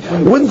cover the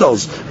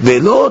windows.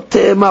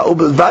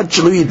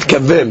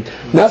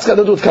 Now it's got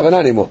to do with kavanah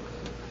anymore.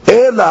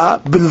 אלא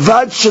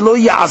בלבד שלא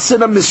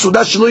יעשנה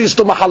מסודה שלא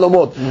יסתום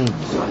החלומות.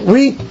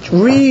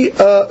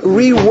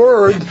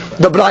 Reword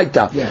the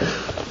Braita.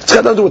 It's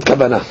got nothing to do with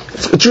kavanah.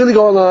 It's really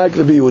going on like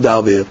Rabbi Yehuda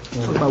over here.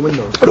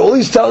 But all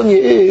he's telling you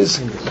is,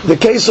 the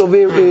case over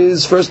here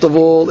is, first of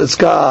all, it's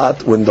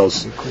got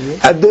windows.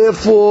 And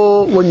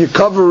therefore, when you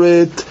cover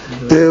it,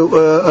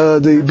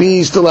 the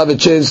bees still have a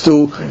chance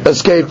to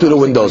escape through the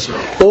windows.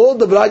 All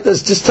the Braita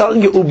is just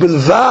telling you,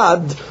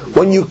 ubilvad,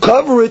 when you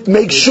cover it,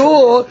 make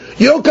sure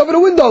you don't cover the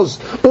windows.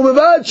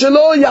 Ubilvad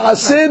shelo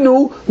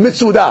ya'asenu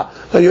mitzuda.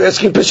 And you're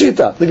asking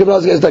Peshita. The Gemara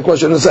is going to ask that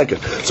question in a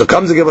second. So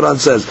comes the Gemara and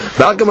says,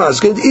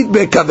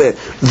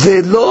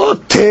 Velo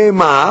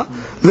tema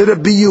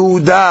l'Rabbi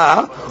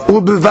Yehuda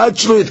u'bilvad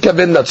shelo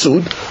yitkaven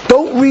latzud.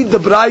 Don't read the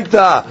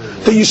Braita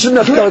that you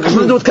shouldn't have kavanah, because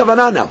we're going to do with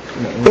kavanah now.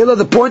 Ela,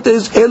 the point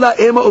is, Ela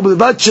ema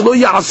u'bilvad shelo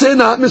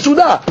ya'asena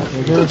mitzuda.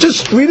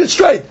 Just read it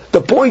straight.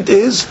 The point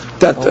is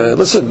that,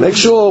 listen, make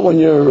sure when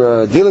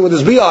you're dealing with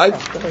this beehive,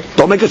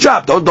 don't make a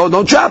trap.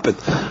 Don't trap it.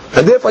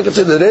 And therefore I can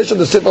say the Reish of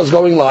the Sifah is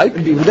going like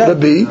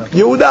Rabbi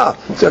Yehuda.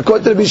 So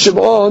according to Rabbi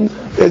Shimon,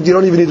 you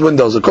don't even need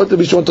windows. According to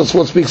Rabbi Shimon,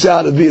 Tosfot speaks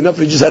out, it'd be enough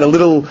if you just had a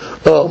little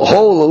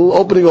hole, a little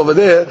opening over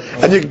there,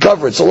 and you can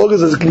cover it. So long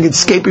as it can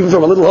escape even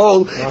from a little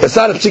hole, it's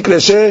not a psik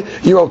reshe,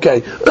 you're okay.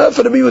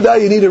 For Rabbi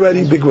Yehuda, you need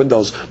already big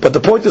windows. But the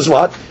point is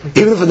what?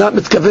 Even if it's not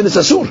mitkaven, it's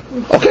asur.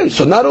 Okay,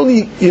 so not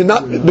only you're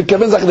not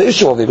mitkaven is like the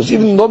issue over here, because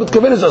even though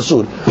mitkaven is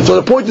asur. So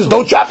the point is,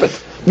 don't trap it.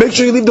 Make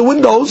sure you leave the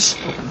windows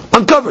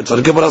uncovered. So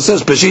the Gemara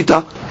says,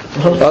 Peshita.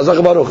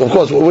 Of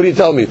course. What do you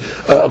tell me?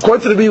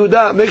 According to the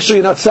Yehuda, make sure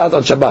you're not sad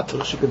on Shabbat.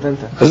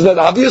 Isn't that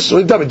obvious? What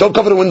do you tell me? Don't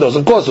cover the windows.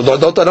 Of course.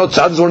 Don't I know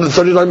sad is one of the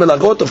 39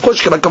 melachot? Of course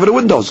you cannot cover the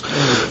windows.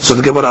 So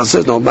the Gemara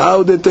says, no,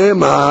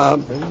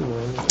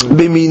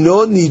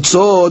 Bimino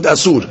nitzod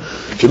asur.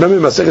 If you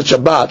remember in Masechet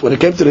Shabbat, when it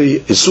came to the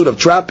issur of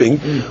trapping,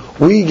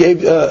 we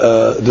gave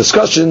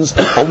discussions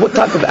on what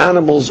type of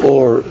animals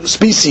or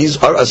species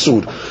are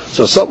asur.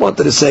 So some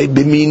wanted to say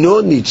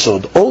bimino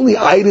nitzod, only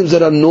items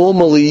that are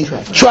normally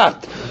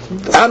trapped.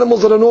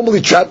 Animals that are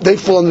normally trapped, they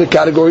fall under the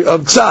category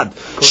of tzad.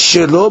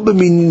 Shelo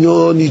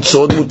b'mino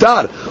nitzod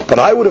mutar. But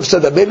I would have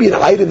said that maybe an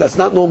item that's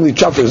not normally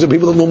trapped. For example,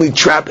 people don't normally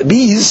trap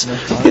bees.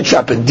 You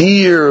trap a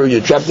deer, you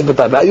trap the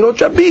patata. You don't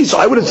trap bees. So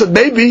I would have said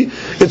maybe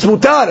it's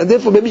mutar, and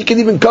therefore maybe you can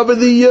even cover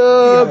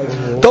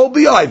the whole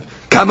beehive.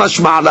 Kamash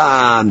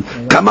Ma'lan.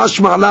 Kamash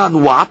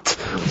Ma'lan what?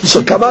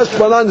 So Kamash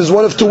Ma'lan is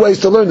one of two ways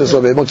to learn this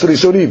over amongst the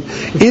Rishonim.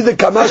 Either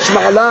Kamash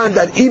Ma'lan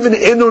that even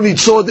Eno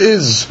Nitzod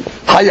is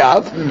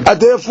Hayav, and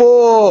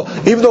therefore,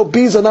 even though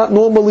bees are not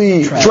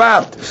normally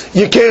trapped,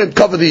 you can't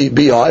cover the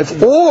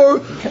beehive, or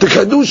the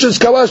Kadush is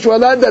Kamash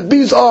Ma'lan that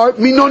bees are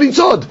Mino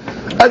Nitzod.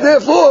 And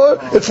therefore,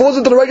 it falls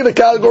into the regular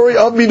category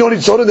of Minoni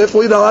Tzod, and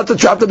therefore you're not allowed to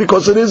trap them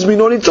because it is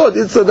Minoni Tzod.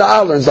 It's the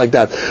learns like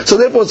that. So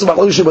therefore it's a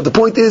Ma'alushim, but the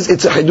point is,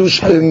 it's a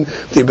Hidush in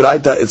the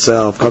Beitza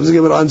itself. Comes the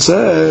Gemara and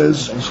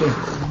says,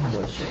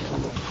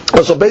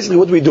 so basically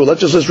what we do,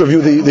 let's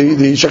review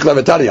the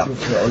Shekla V'Tanya.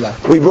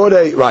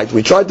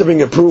 We tried to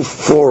bring a proof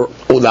for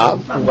Ula,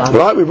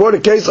 right? We brought a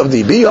case of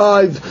the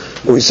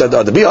beehive, we said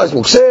the beehive is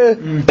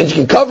mukseh, and you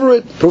can cover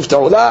it, proof to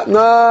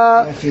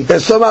Ula,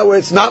 there's somehow where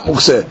it's not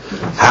mukseh.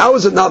 How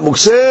is it not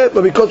mukseh?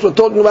 But because we're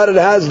talking about it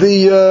has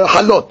the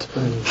halot.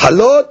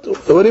 Halot,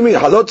 what do you mean?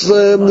 Halot's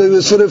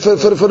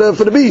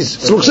for the bees,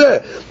 it's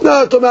mukseh.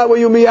 No, talking about where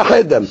you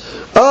miyached them.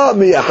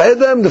 Miyached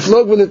them, the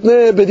flog will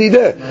itne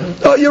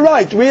bedideh. Oh, you're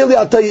right, really,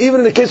 I'll tell you,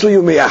 even in the case where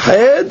you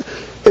miyached,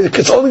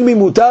 it's only me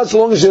mutar so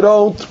long as you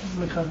don't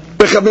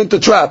become to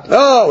trap.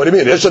 Oh, what do you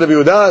mean? Yesh Rabbi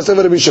Yehuda,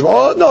 Sefer Rabbi Shimon.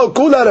 Oh, no,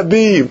 Kula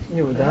Rabbi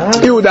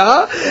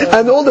Yehuda.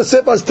 And all the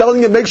Sefer is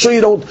telling you, make sure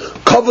you don't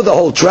cover the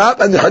whole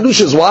trap. And the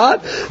Hadush is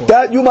what?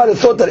 That you might have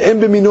thought that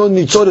Em B'minon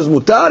Nitzod is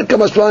mutar,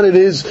 Kamashpan it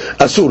is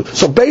asur.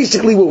 So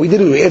basically what we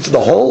did is we answered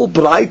the whole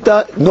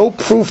Braita, no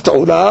proof to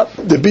Ula,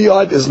 the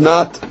beehive is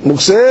not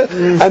mukseh,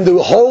 and the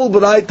whole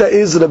Braita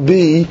is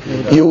Rabbi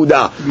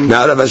Yehuda.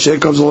 Now Rav Asher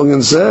comes along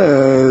and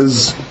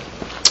says,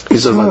 he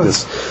says like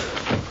this.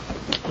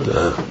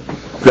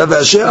 Rav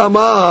Asher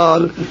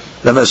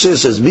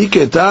says,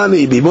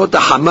 Miketani bimot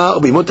hama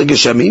or bimot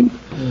geshamim,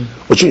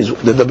 which means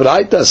did the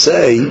Braita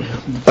say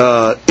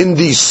in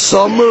the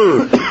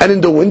summer and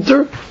in the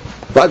winter?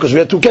 Right, because we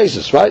had two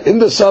cases, right? In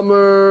the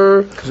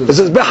summer, it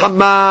says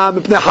behama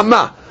mipnei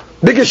hama.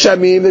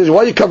 B'geshamim,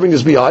 why are you covering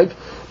this beehive?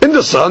 In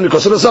the sun,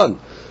 because of the sun.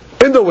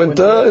 In the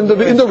winter, in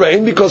the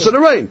rain, because of the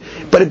rain.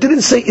 But it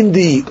didn't say in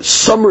the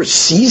summer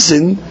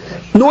season,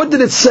 nor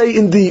did it say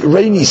in the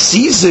rainy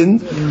season.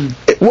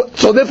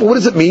 So therefore, what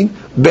does it mean?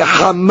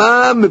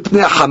 Behama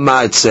mipnei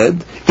hama, it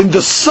said. In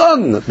the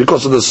sun,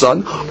 because of the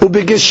sun.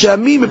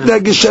 Ubegeshamim mipnei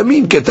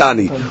geshamim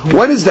ketani.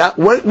 When is that?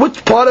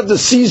 Which part of the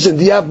season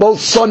do you have both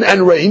sun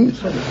and rain?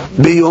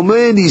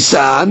 Biyomei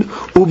Nisan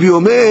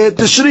ubiyomei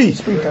Tishri.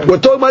 We're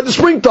talking about the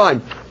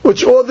springtime. Or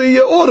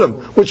the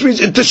autumn, which means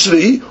in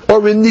Tishri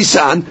or in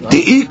Nisan,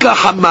 Di'ika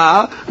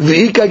Hama,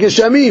 Di'ika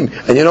Geshamim.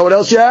 And you know what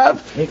else you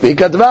have?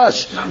 Di'ika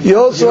Dvash. You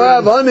also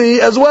have honey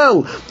as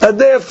well. And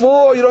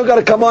therefore, you don't got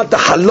to come out to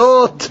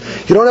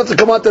Halot. You don't have to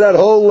come out to that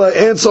whole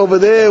ants over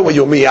there where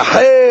you're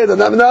miyahed,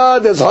 and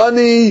there's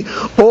honey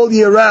all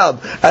year round.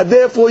 And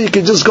therefore, you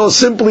can just go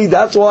simply,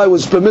 that's why it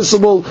was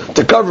permissible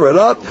to cover it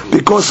up,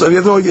 because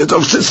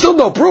it's still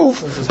no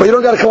proof, but you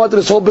don't got to come out to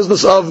this whole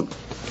business of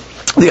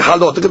the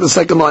halot. Look at the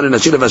second line in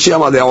Ashir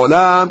Vashiyam al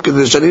Olam,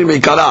 Kedushanim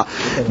Meikara.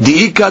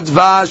 Di'ikat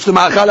Vash to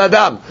Ma'achal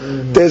Adam.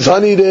 There's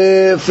honey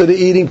there for the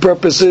eating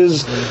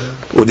purposes.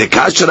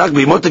 Udekash Rak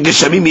Bimot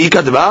Geshamim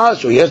Di'ikat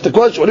Vash. He asked the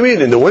question, what do you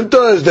mean? In the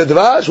winter is the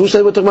Dvash? Who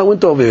said we're talking about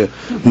winter over here?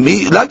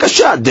 La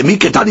Kasha. Demi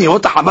Ketani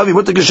Yimot Hama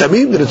Bimot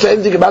Geshamim. Did it say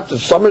anything about the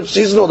summer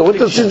season or the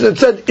winter season? It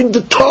said in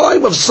the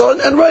time of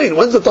sun and rain.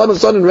 When's the time of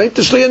sun and rain?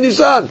 Tishri and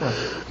Nisan.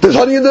 There's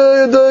honey in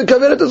the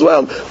kaveret as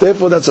well.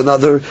 Therefore, that's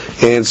another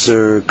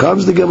answer.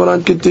 Comes the Gemara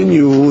and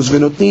continues.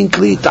 V'notnin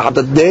kli ta'at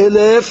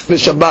delef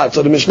v'shabbat.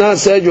 So the Mishnah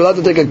said you're allowed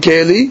to take a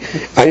keli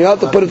and you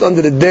have to put it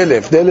under the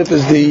delef. Delef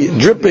is the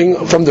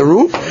dripping from the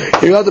roof.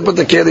 You're allowed to put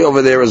the keli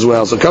over there as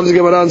well. So comes the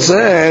Gemara and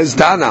says,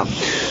 Tana,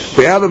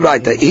 we have a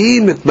Braita.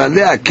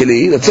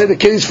 Let's say the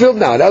keli is filled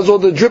now. It has all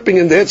the dripping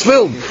in there. It's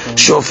filled.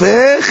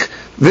 Shofech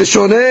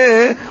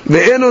v'shoneh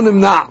ve'eno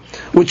nimna.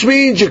 Which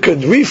means you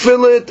could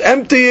refill it,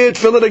 empty it,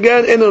 fill it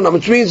again,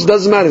 which means it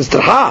doesn't matter. It's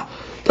terha.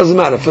 Doesn't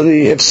matter. For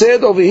the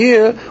hefsed over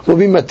here, will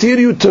be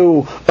material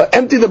to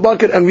empty the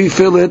bucket and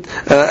refill it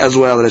as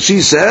well. And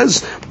she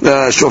says,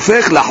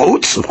 shofech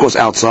lahutz, of course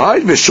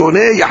outside,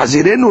 v'shoneh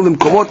yahzirenu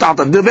limkomot ta'at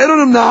ve'eno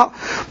nimna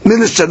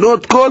min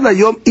l'shanot kol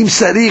hayom im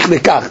sarich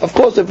lekach. Of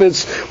course, if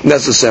it's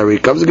necessary.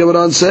 Comes the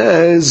Gemara and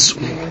says,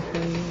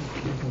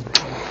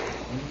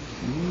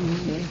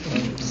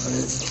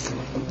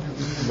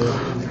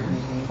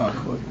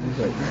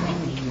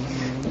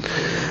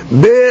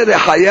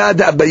 Berechayad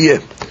Abaye.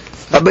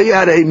 Abaye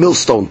had a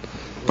millstone.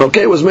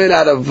 Okay, it was made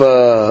out of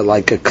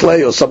like a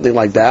clay or something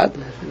like that,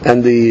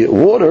 and the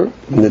water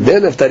in the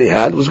delef that he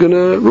had was going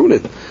to ruin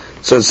it.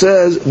 So it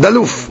says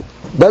daluf.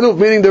 Daluf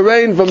meaning the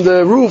rain from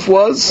the roof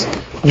was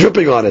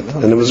dripping on it,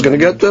 and it was going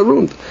to get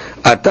ruined.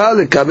 Ata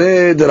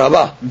lekame de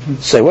Rabba.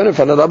 So he went in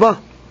front of Rabba.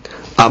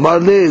 Amar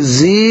le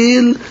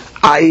zil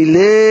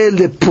aile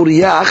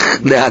lepuriach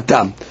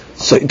lehatam.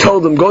 So he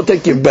told him, go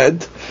take your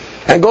bed,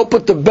 and go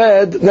put the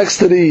bed next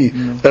to the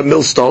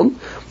millstone.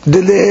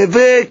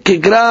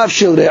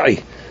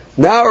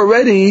 Now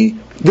already,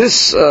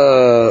 this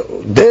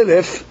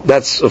delef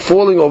that's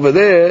falling over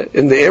there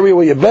in the area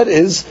where your bed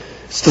is,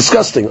 it's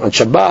disgusting. On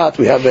Shabbat,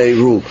 we have a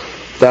rule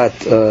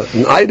that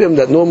an item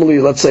that normally,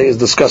 let's say, is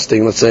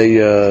disgusting, let's say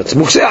it's a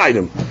mukseh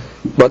item,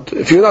 but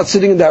if you're not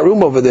sitting in that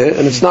room over there,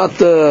 and it's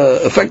not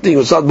affecting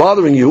you, it's not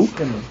bothering you,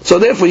 so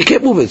therefore you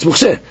can't move it, it's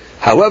mukseh.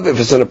 However, if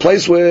it's in a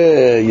place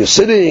where you're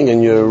sitting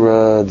and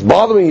it's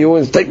bothering you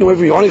and it's taking away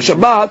from you on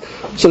Shabbat,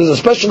 so there's a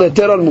special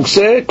heter on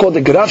mukseh called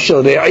the graf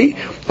shel re'i,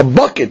 a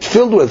bucket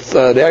filled with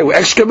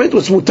excrement,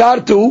 which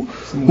mutar to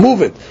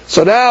move it.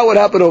 So now what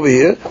happened over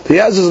here? He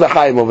has his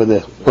l'chaim over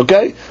there.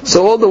 Okay?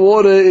 So all the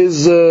water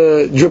is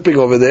dripping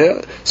over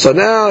there. So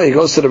now he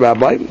goes to the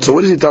rabbi. So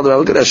what does he tell the rabbi?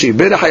 Look at Rashi.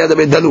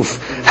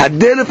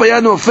 Hadelef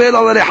haya nofel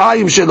al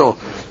l'chaim shelo.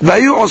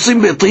 Vayu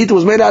osim betit,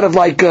 was made out of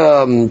like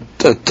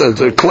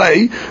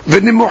clay.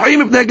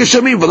 V'nimuchim ibnei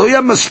geshamim. V'lo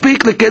yam maspik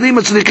lekelim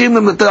atzlichim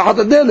them l'tachat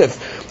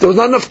hadelef. There was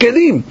not enough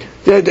kelim.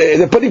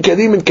 They're putting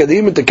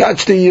kelim to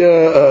catch the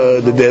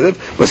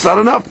delef, but it's not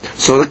enough.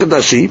 So look at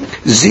Rashi.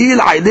 Zil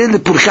aileh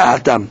lepurcha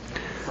hatam.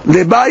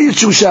 Lebayit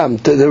shusham.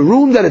 To the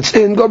room that it's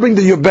in, go bring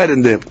your bed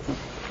in there.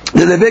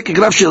 ללווה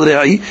כגרף של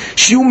רעי,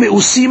 שיהיו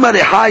מאוסים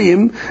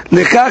הרחיים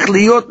לכך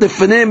להיות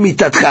לפני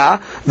מיטתך,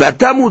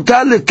 ואתה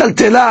מותר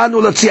לטלטלן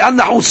ולהוציאן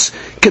נחוס.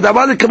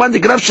 כדבר לכוון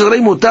דגרף של רעי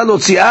מותר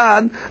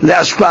להוציאן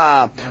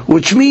להשפעה.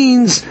 Which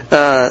means,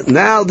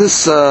 now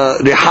this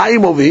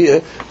רחיים over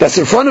here, that's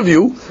in front of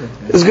you,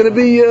 is going to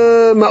be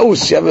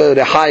מאוס. You have a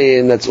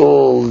רחיים that's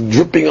all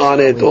dripping on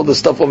it, all the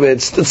stuff of it.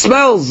 It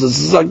smells,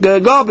 it's like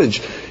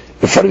garbage.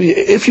 In front of you,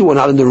 if you went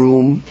out in the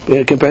room,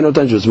 you can pay no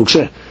attention, it's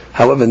mukseh.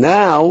 However,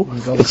 now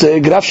it's a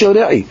graf shel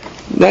re'i.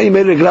 Now you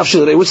made it a graf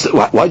shel re'i.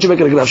 Why'd you make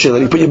it a graf shel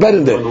re'i? You put your bed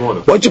in there.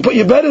 Why'd you put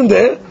your bed in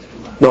there?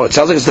 No, it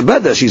sounds like it's the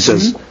bed that she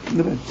says.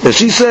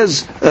 She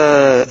says,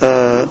 "Lebayit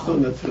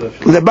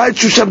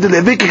shusham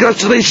delevik graf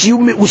shel re'i shiyu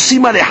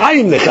meusim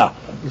alechaim lecha."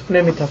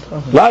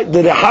 Right,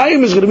 the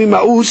rechaim is going to be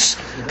maus.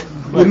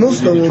 You're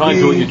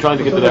trying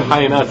to get the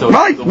rechaim out.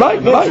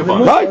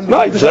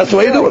 Right. So that's the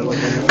way you do it.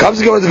 Comes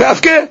to go with the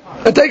vafke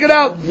and take it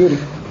out.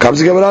 Comes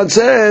the Gemara and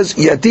says,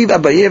 Yativ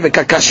Abaye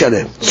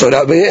v'kakashaleh. So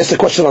Abaye asked the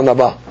question on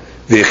Abba.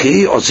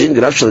 V'chi osin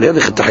graf shel re'i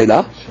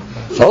v'chetahila.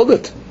 Hold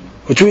it.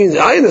 Which means,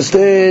 I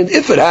understand,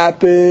 if it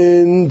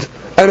happened,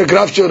 and a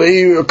graf shel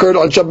re'i occurred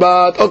on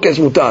Shabbat, okay, it's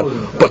mutar.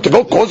 But to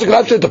go cause a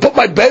graf shel re'i, to put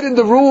my bed in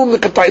the room, the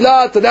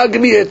chetahila, to now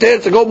give me a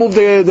heter, to go move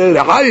the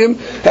rechaim,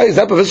 hey, is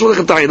that permissible,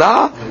 the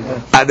chetahila?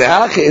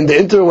 In the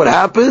interim, what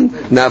happened?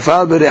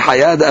 Nafal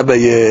b'rechayad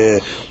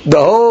Abaye. The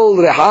whole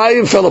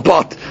rechaim fell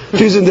apart.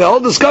 She's in the whole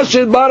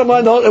discussion, bottom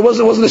line, it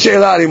wasn't a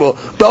she'elah anymore.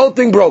 The whole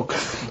thing broke.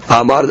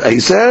 He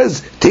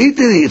says,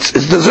 it's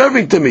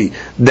deserving to me.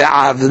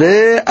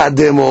 De'avre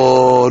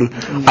ademor.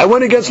 I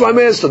went against my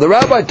master. The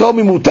rabbi told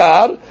me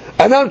mutar,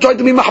 and now I'm trying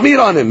to be mahmir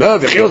on him.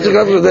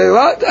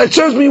 It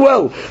serves me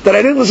well that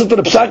I didn't listen to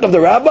the psak of the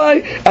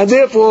rabbi, and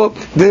therefore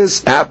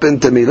this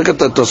happened to me. Look at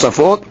the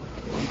Tosafot.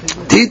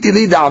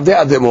 Titili de'avre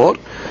ademor.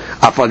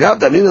 Afagav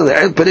ta'min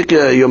le'el perik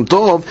yom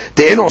tov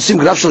te'enu osim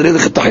graf shel re'i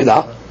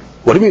l'chetahila.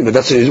 What do you mean? But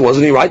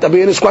wasn't he right? I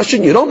mean, in his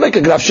question, you don't make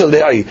a graf shel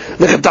re'i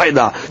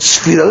lechetayda.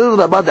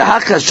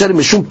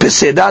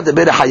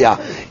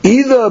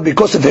 Either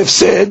because of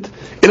hefsed,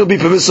 it'll be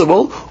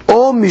permissible,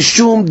 or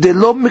mishum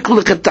delo mikol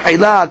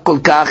lechetayda kol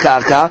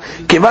kach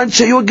kevan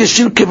sheyu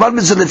geshir kevan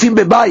mezalefim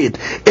bebayit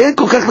en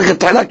kol kach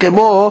lechetayda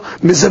kemo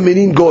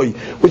mezaminin goy.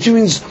 Which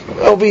means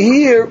over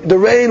here the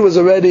rain was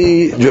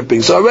already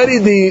dripping, so already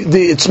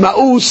it's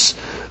maus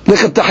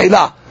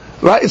lechetayda.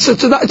 Right? It's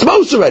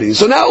maus already.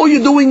 So now all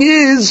you're doing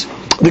is,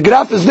 the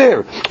graph is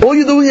there. All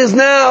you're doing is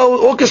now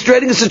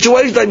orchestrating a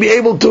situation to be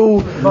able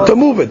to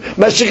move it.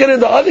 Mashiach, in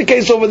the other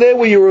case over there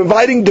where you're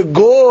inviting the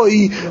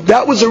goy,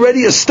 that was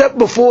already a step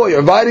before.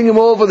 You're inviting him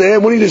over there,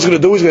 and what he's going to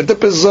do? He's going to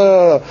dip his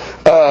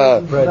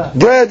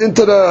bread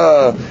into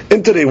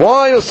the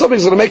wine or something.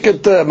 He's going to make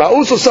it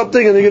ma'us or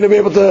something, and you're going to be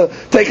able to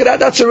take it out.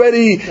 That's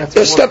already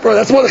a step.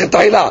 That's more like a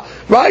ta'ila,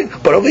 right?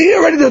 But over here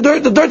already the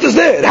dirt is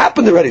there. It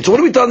happened already. So what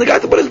are we telling the guy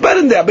to put his bed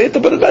in there? To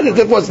put his bed in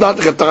there. Therefore, it's not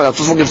the ta'ila.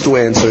 So gives two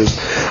answers.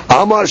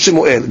 Amar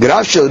Shemuel,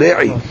 graf shel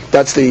re'i.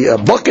 That's the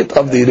bucket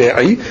of the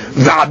re'i.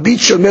 V'abit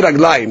shel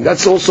meraglayim.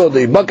 That's also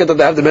the bucket that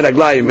they have the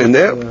meraglayim in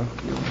there.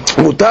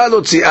 Mutar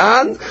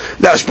lotzi'an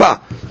le'ashpa.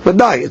 But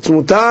it's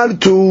mutar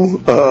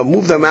to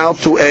move them out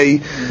to a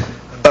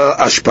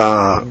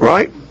ashpa,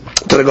 right?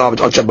 To the garbage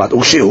on Shabbat.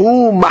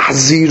 U'shehu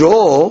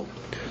mahziro.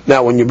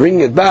 Now, when you bring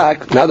it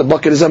back, now the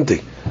bucket is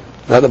empty.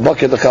 Now the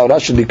bucket, the chaura,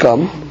 should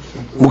become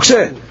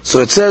Mukseh. So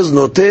it says,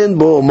 Noten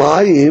bo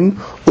ma'im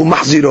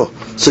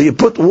umahziro. So you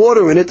put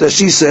water in it, as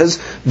she says,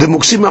 the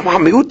muksim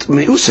mahmiut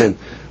meusen.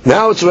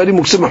 Now it's already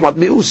muksim mahmat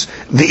meus.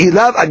 The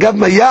ilav agav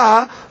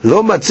maya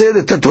lo matzeh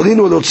letatolin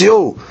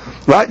ulotzio.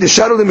 Right? The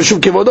shadow the mishum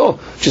kivodo.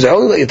 She said, I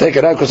only let you take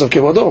it out because of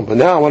kivodo, but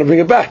now I want to bring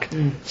it back.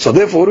 So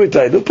therefore, what do we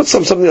tell you? Put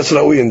something that's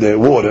rawi in the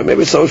water.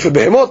 Maybe it's rawi for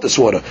behemot, this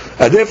water.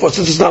 And therefore,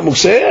 since it's not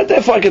mukseh,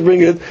 therefore I can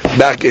bring it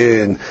back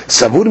in.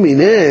 Savur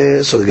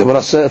mineh. So the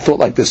Gemara thought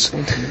like this.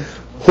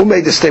 Who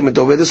made the statement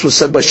over? This was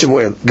said by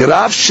Shemuel.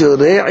 Graf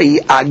shirei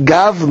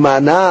agav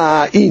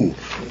mana'in.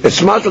 It's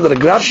smart that a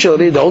graf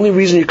shirei, the only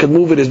reason you can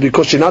move it is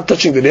because you're not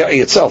touching the re'i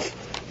itself.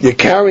 You're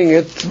carrying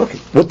it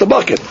with the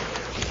bucket.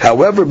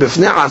 However,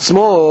 bifnei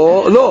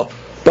atzmo, no.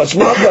 But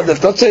smart that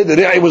if, let's say, the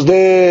re'i was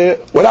there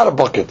without a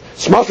bucket.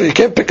 Smart that you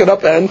can't pick it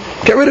up and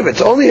get rid of it.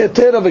 It's only a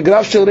tear of a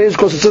graf shirei is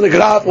because it's in a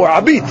graf or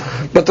abit.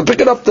 But to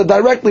pick it up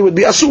directly would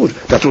be asur.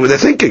 That's what they're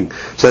thinking.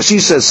 So she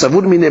says,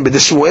 Savur minem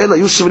b'deshmuel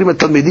ayu savrim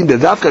at-talmidim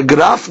b'davka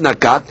graf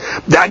nakat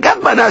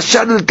da'agav mana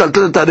shadu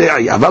l'taltal et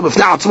ha-re'i aval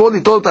b'fnei atzmo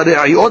litol et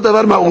ha-re'i o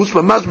davar ma'us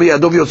mamash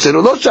b'yadov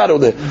yotzero lo sharu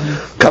de.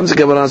 Comes the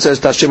Gemara and says,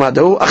 Tashem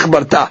adahu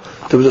achbarta.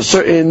 There was a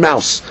certain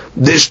mouse.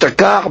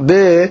 D'ishtakach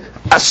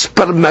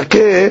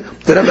be'aspermakeh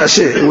de Rav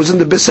Asher. It was in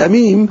the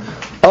besamim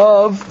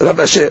of Rav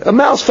Asher. A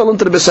mouse fell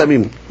into the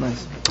besamim.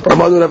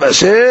 Amadu Rav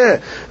Asher,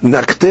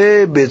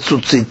 nakte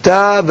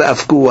betzutzita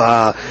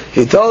ve'afkuha.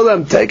 He told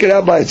them, take it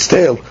out by its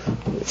tail.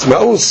 It's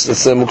ma'us.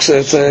 It's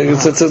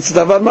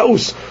davar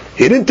ma'us.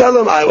 He didn't tell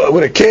them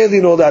with a keli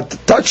and all that.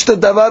 Touch the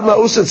davar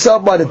ma'us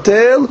itself by the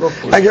tail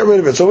and get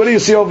rid of it. So what do you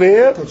see over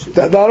here?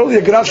 That not only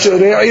a graf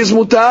re'i is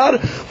mutar,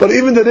 but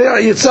even the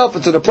re'i itself,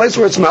 it's in a place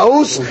where it's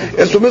ma'us,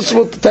 it's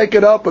permissible to take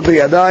it up with the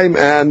yadayim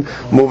and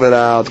move it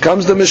out.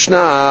 Comes the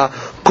Mishnah,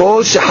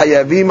 kol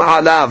shehayavim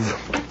alav,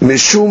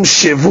 mishum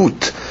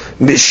shevut,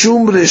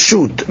 mishum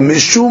reshut,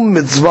 mishum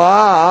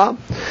mitzvah,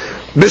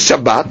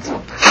 b'Shabbat,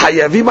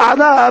 hayavim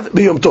alav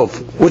b'Yom Tov,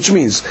 which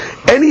means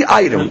any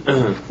item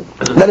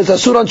that is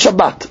asur on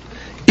Shabbat,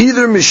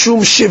 either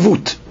mishum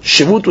shevut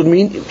would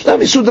mean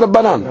isud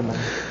rabbanan,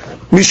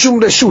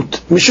 mishum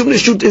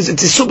reshut is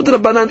it's isud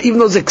rabbanan even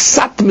though it's a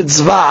ksat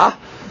mitzvah,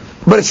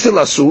 but it's still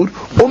asur,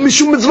 or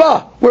mishum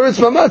mitzvah, where it's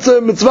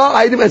a mitzvah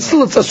item and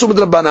still it's asur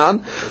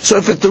rabbanan. So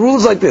if the rule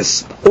is like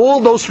this, all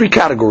those three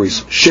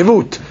categories,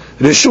 shevut,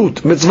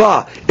 reshut,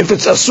 mitzvah, if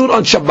it's asur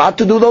on Shabbat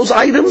to do those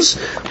items,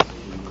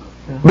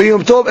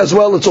 B'Yom Tov as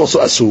well, it's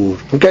also asur.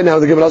 Okay, now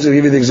the Gemara is going to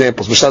give you the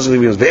examples.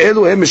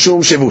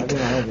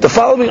 The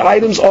following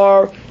items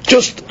are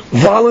just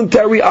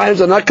voluntary items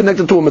that are not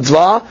connected to a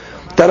mitzvah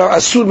that are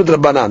asur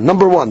midrabanan.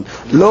 Number one,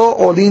 lo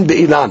olin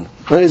be'ilan.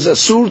 It is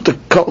asur to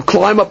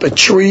climb up a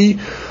tree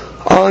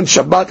on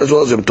Shabbat as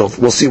well as Yom Tov.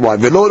 We'll see why.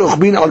 Velo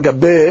ruchbin al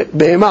gabe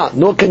behema.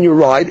 Nor can you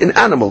ride an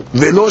animal.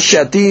 Velo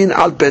shatin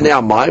al penei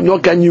hamayim. Nor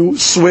can you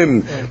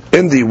swim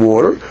in the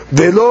water.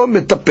 Velo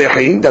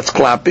mitapechin. That's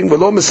clapping.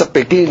 Velo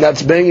misapekin.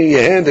 That's banging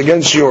your hand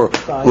against your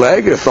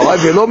leg, your thigh.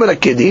 Velo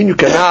merakidin. You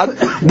cannot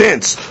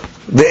dance.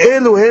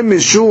 Ve'elu hem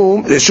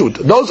mishum reshut.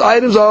 Those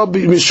items are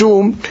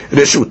mishum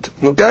reshut.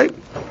 Okay?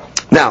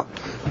 Now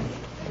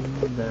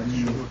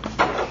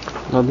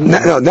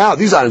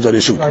these items are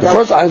reshut. The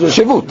first items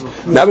are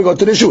shevut. Now we go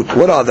to reshut.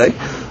 What are they?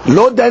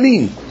 Lo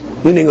danin,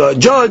 meaning a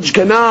judge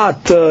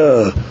cannot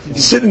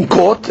sit in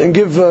court and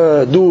give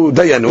do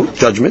dayanu,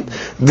 judgment.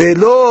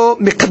 Velo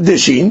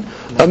mikadeshin,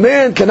 a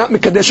man cannot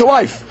mikadesh a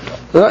wife.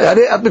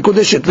 At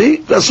mikadeshet li,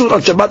 asur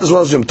on Shabbat as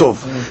well as Yom Tov.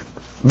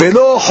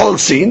 Velo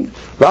holsin,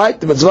 right?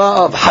 The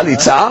mitzvah of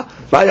halitza.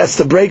 Right, that's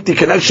to break the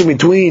connection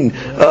between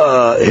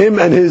him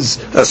and his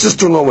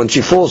sister-in-law when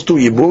she falls to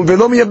Yibum.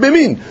 Velom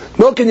Yabimin.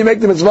 Nor can you make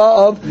the mitzvah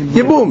of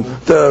Yibum.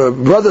 The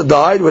brother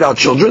died without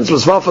children. It's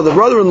mitzvah for the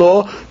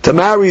brother-in-law to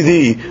marry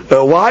the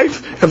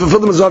wife and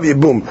fulfill the mitzvah of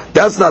Yibum.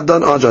 That's not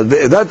done on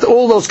Shabbat. That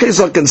all those cases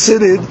are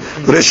considered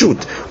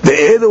reshut. The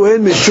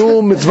Elohen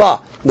Mishum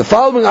mitzvah. The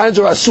following items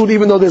are asur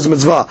even though there's a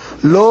mitzvah.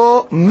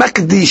 Lo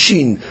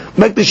makdishin.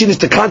 Makdishin is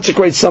to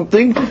consecrate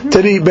something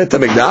to the Bet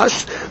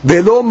HaMikdash.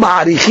 Velo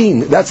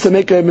ma'arichin. That's to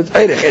make a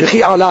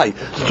mitzvah.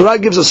 Torah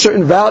gives a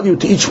certain value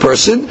to each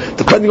person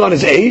depending on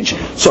his age.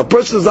 So a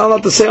person is not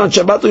allowed to say on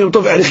Shabbat or Yom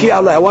Tov,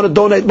 I want to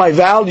donate my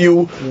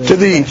value to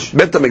the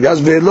Bet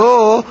HaMikdash.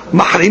 Velo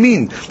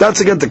mahrimin. That's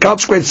again to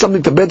consecrate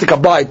something to Bet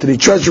HaKabai, to the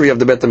treasury of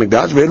the Bet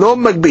HaMikdash. Velo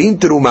magbihin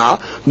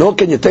terumah. No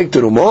can you take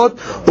terumot.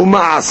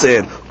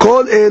 Uma'aser.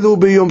 Kol elu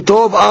b'Yom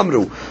Tov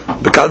amru.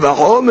 B'kal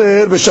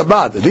v'chomer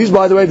b'Shabbat. These,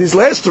 by the way, these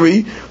last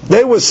three,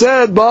 they were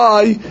said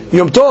by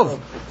Yom Tov.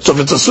 So if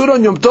it's a surah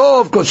on Yom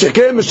Tov, kol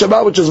shekem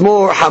Shabbat, which is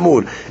more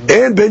hamur.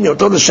 And ben Yom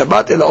Tov the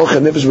Shabbat ela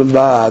ochel nefesh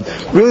bilvad.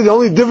 Really, the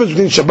only difference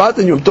between Shabbat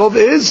and Yom Tov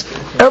is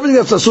everything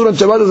that's a surah on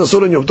Shabbat is a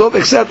surah on Yom Tov,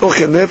 except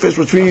ochel nefesh,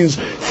 which means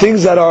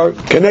things that are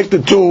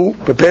connected to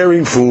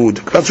preparing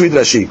food. Let's read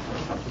Rashi.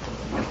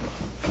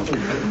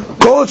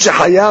 כל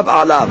שחייב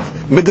עליו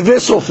מדברי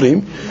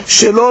סופרים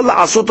שלא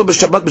לעשותו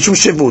בשבת משום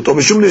שבות או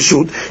משום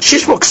רשות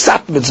שיש בו קצת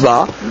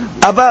מצווה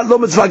אבל לא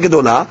מצווה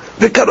גדולה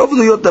וקרוב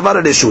להיות דבר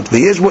הרשות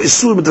ויש בו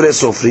איסור מדברי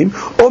סופרים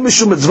או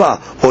משום מצווה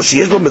או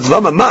שיש בו מצווה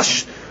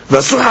ממש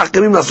ואסור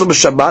חכמים לעשות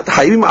בשבת,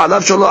 חייבים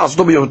עליו שלא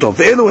לעשותו ביום טוב.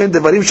 ואלו הם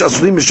דברים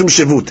שאסורים משום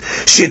שבות,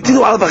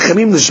 שהטילו עליו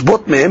החכמים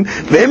לשבות מהם,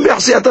 והם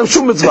בעשייתם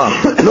שום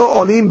מצווה, לא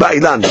עולים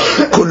באילן.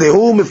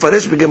 כולהו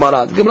מפרש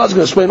בגמרא. גמרא is going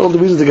to explain all the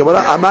reasons the גמרא.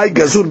 עמי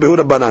גזור בהור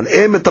הבנן.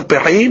 הם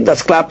מטפחים,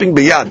 that's clapping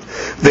ביד.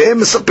 והם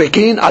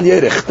מספקים על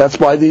ירך. That's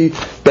by the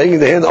banging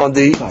the hand on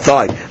the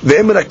thigh.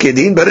 והם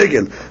מרקדים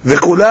ברגל.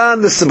 וכולן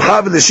לשמחה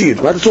ולשיר.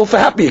 That's all for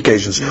happy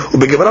occasions.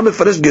 ובגמרא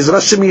מפרש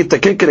גזרה שמי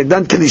יתקן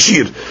כנגדן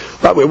כלשיר.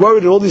 But we're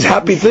worried that all these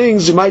happy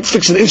things, you might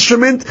fix an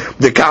instrument,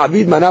 the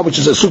ka'avid mana, which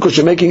is a sukkah,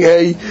 you're making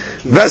a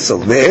vessel.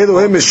 ואלו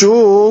הם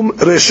משום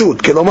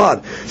רשות. כלומר,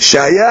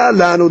 שהיה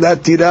לנו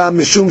להתירה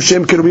משום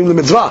שהם קרובים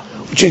למצווה.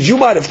 Which is, you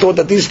might have thought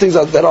that these things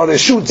that are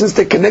reshut, since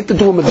they're connected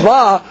to a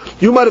mitzvah,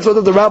 you might have thought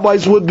that the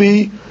rabbis would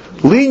be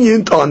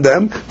lenient on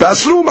them, but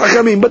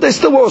they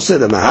still were said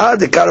them.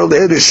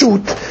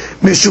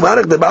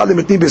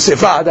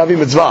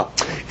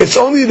 It's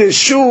only the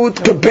shoot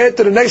compared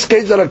to the next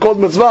case that are called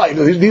mitzvah.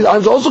 These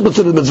items are also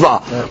considered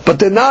mitzvah, but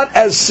they're not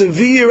as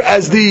severe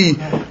as the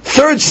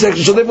third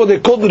section, so therefore they're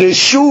called the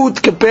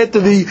shoot compared to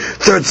the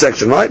third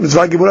section, right? The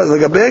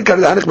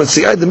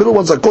middle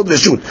ones are called the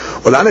shoot.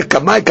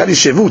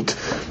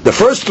 The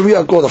first three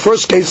are called, the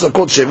first cases are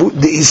called shevut.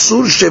 The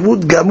isur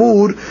shevut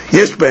gamur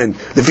yes ben.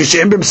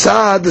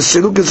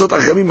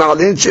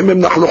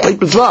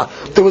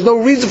 There was no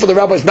reason for the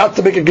rabbis not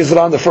to make a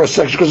gizra in the first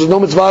section because there's no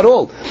mitzvah at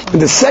all. In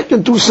the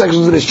second two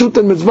sections of the shut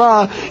and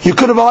mitzvah, you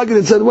could have argued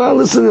and said, well,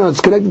 listen,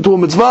 it's connected to a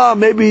mitzvah,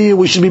 maybe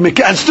we should be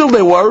mekah, and still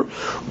they were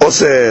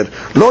oser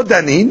lo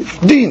danin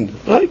din,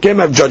 right? Can't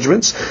have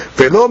judgments.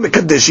 Velo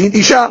mekaddeshin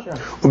isha.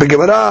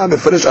 Ubegemara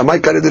mefresh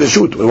amay kare de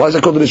reshut. Why is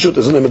that called reshut?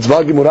 Isn't it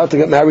mitzvah gemara to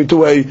get married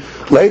to a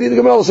lady? The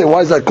Gemara will say,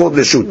 why is that called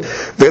reshut?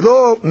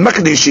 Velo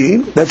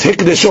mekdeshin, that's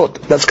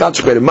hikdeshot, that's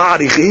consecrated.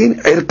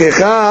 Ma'arichin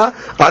erkecha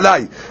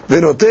alay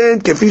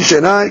venoten kefi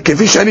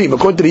shanim,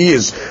 according to the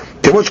years.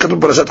 כמו שכתוב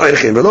בפרשת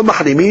ערכין, ולא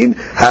מחרימין,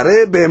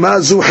 הרי בהמה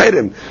זו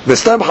חרם,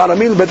 וסתם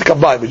חרמים לבית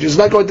כבאי, which is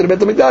not going to the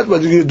בית המקדש,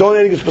 but you're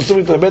donating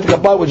specifically to the בית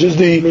כבאי, which is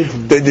the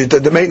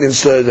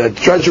maintenance, the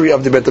treasury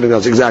of the בית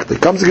המקדש, exactly.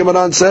 Comes the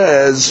Gemara and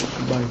says,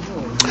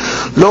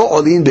 לא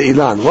עולין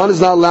באילן. One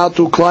is not allowed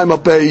to climb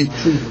up a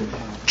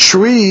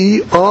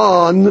tree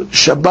on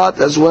Shabbat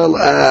as well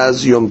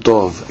as Yom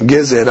Tov.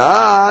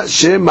 Gezerah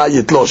shema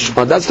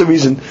yitlosh. That's the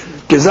reason.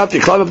 If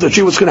you climb up the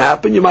tree, what's going to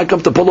happen? You might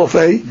come to pull off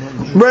a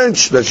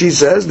branch. That she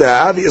says,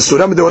 right? That's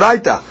one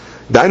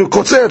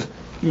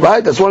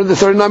of the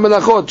 39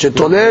 melachot.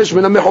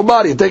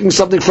 You're taking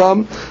something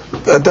from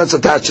that's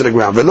attached to the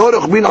ground.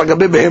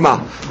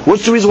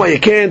 What's the reason why you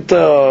can't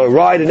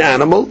ride an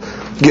animal?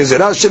 Because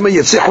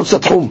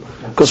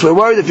we're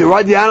worried if you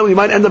ride the animal, you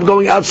might end up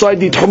going outside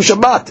the Tchum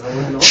Shabbat.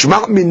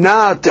 Shma'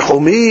 minat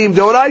techumim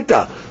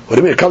deoraita. What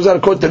do you mean? It comes out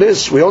according to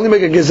this. We only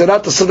make a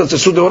gezerat to say that's a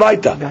su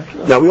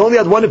deoraita. Now we only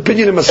had one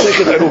opinion in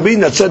Masechet Erubin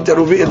that said the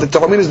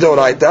techumim is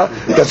deoraita.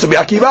 That's to be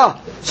akiva.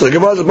 So the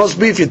Gemara must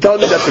be, if you tell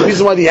me that the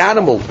reason why the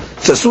animal,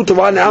 it's a su to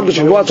ride an animal, that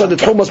you go outside the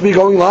Tchum must be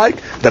going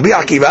like, that be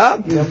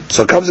akiva.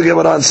 So comes the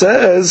Gemara and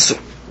says,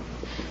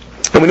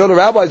 and we know the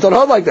rabbis don't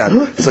hold like that.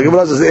 So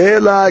Gemara says,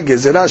 "Ela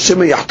gezerah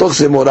shema yachtok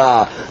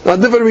zemora." Now, a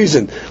different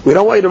reason. We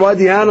don't want you to ride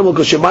the animal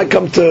because you might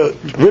come to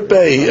rip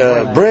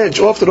a branch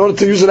off in order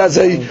to use it as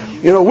a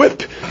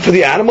whip for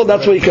the animal.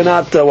 That's why you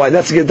cannot. Why?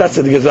 That's the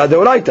gezerah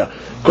deoraita.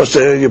 Because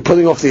you're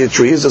pulling off the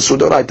trees, the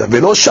sudoraita.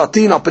 Velo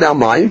shatin apnei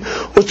hamayim.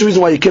 What's the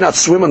reason why you cannot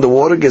swim in the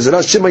water?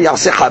 Gezerah shema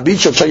yaseh habit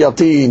shel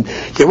shayatin.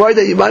 You're worried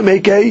that you might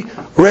make a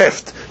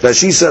raft. That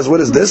she says,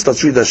 what is this?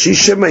 Let's read that. She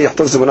shema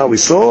yachtok zemora. We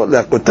saw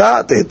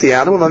le'akota to hit the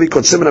animal. Vavi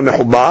kotsemena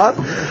mechubar.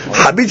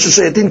 Habit shel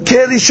shayatin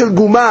keli shel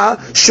guma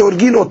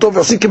sheorgin oto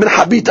ve'osin kemen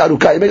habit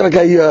aruka. You make like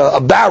a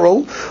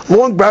barrel,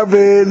 long barrel.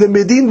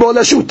 Ve'lemedin bo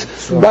lashut.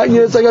 Right?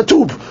 It's like a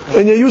tube,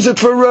 and you use it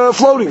for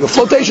floating, a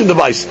flotation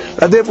device.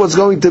 And therefore, it's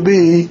going to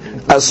be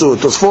asur.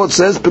 Tosfot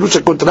says, "Pirush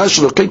hakontra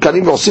shelo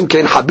karim ve'osim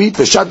kein habit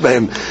ve'shat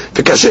behem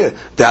ve'kasher."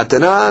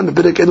 De'atana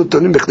mepirek elu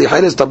tonim b'kli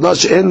hayres tabla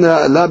she'en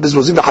la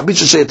bezmozim ve'habit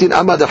shel shayatin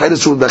ama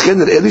de'hayres shul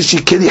b'chen re'eli she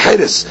keli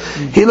hayres.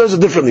 He learns it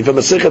differently from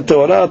Masechet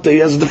Torah. He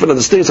has a different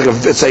understanding.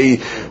 It's a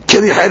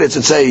keli hayres.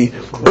 It's a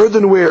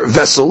earthenware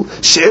vessel.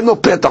 She'en lo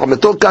petach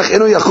metol kach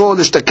eno yachol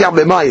l'shtakeh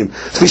b'mayim.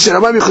 K'fi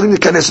she'amayim yicholim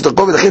l'kanes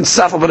etokov v'lechen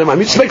saf b'mayim.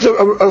 He just makes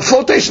a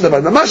flotation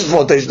device. Mamash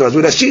flotation device.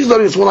 With she's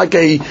learning, it's more like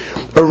a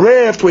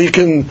raft where you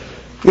can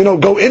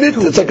go in it.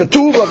 It's like a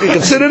tube, like you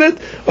can sit in it.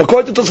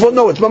 According to Tosfot,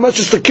 no, it's much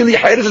just a kili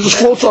hayres. It just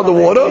floats on the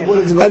water,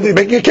 and they're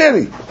making a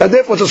keli. And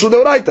therefore, it's a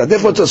sudoraita.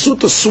 Therefore, it's a suit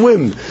to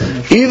swim.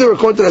 Either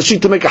according to the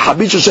sheet to make a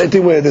habit or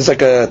something where there's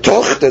like a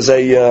toch, there's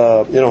we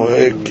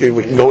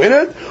can go in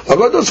it.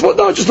 According to Tosfot,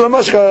 no, it's just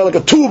like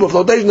a tube, a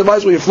flotation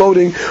device where you're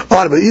floating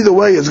on it. But either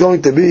way, it's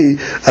going to be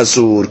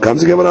asur.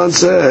 Comes the Gemara and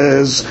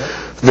says,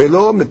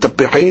 "Velo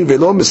metapechin,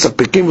 velo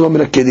mesapekim, velo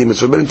menakedim." It's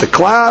forbidden to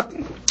clap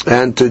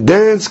and to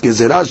dance.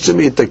 Gezerah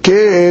shema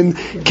yitaken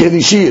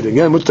kelishir.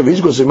 Again,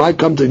 because you might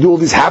come to do all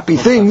these happy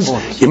things,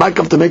 you might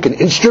come to make an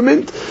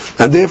instrument,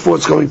 and therefore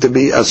it's going to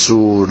be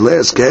asur.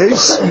 Last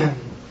case.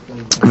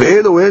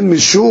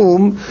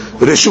 Mishum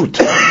Reshut.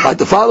 Right,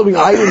 the following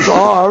items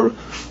are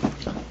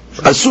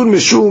Asur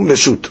Mishum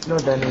Reshut.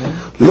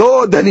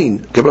 Lo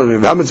Danin.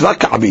 Mitzvah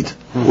Ka'abid.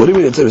 What do you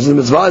mean? It's a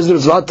mitzvah. Is a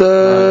mitzvah to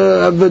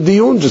have a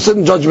diyun, to sit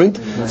in judgment?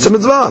 It's a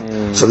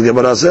mitzvah. So the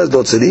Gemara says,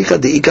 Lo tzedika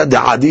de'ika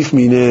de'adif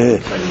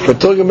mine. We're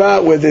talking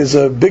about where there's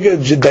a bigger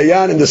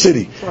dayan in the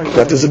city.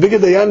 If there's a bigger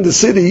dayan in the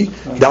city,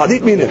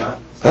 de'adif mine.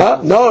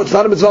 Huh? No, it's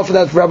not a mitzvah for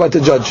that rabbi to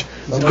judge.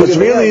 Because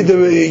really,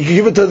 you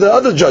give it to the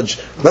other judge.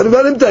 Let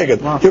him take it.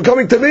 You're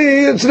coming to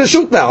me, it's the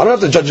shoot now. I don't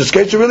have to judge this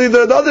case. You're really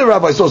the other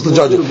rabbi is supposed to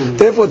judge it.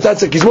 Therefore,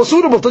 that's he's more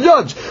suitable to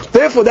judge.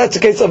 Therefore, that's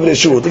the case of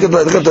Reshut. Look at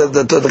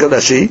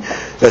Rashi.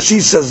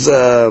 Rashi says,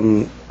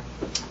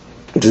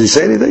 does he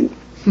say anything?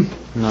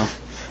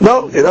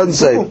 No, it doesn't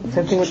say.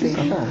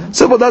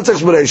 Simple, that's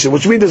explanation.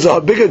 Which means there's a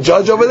bigger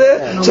judge over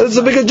there. So it's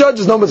a bigger judge.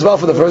 There's no mitzvah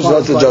for the first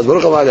judge to judge.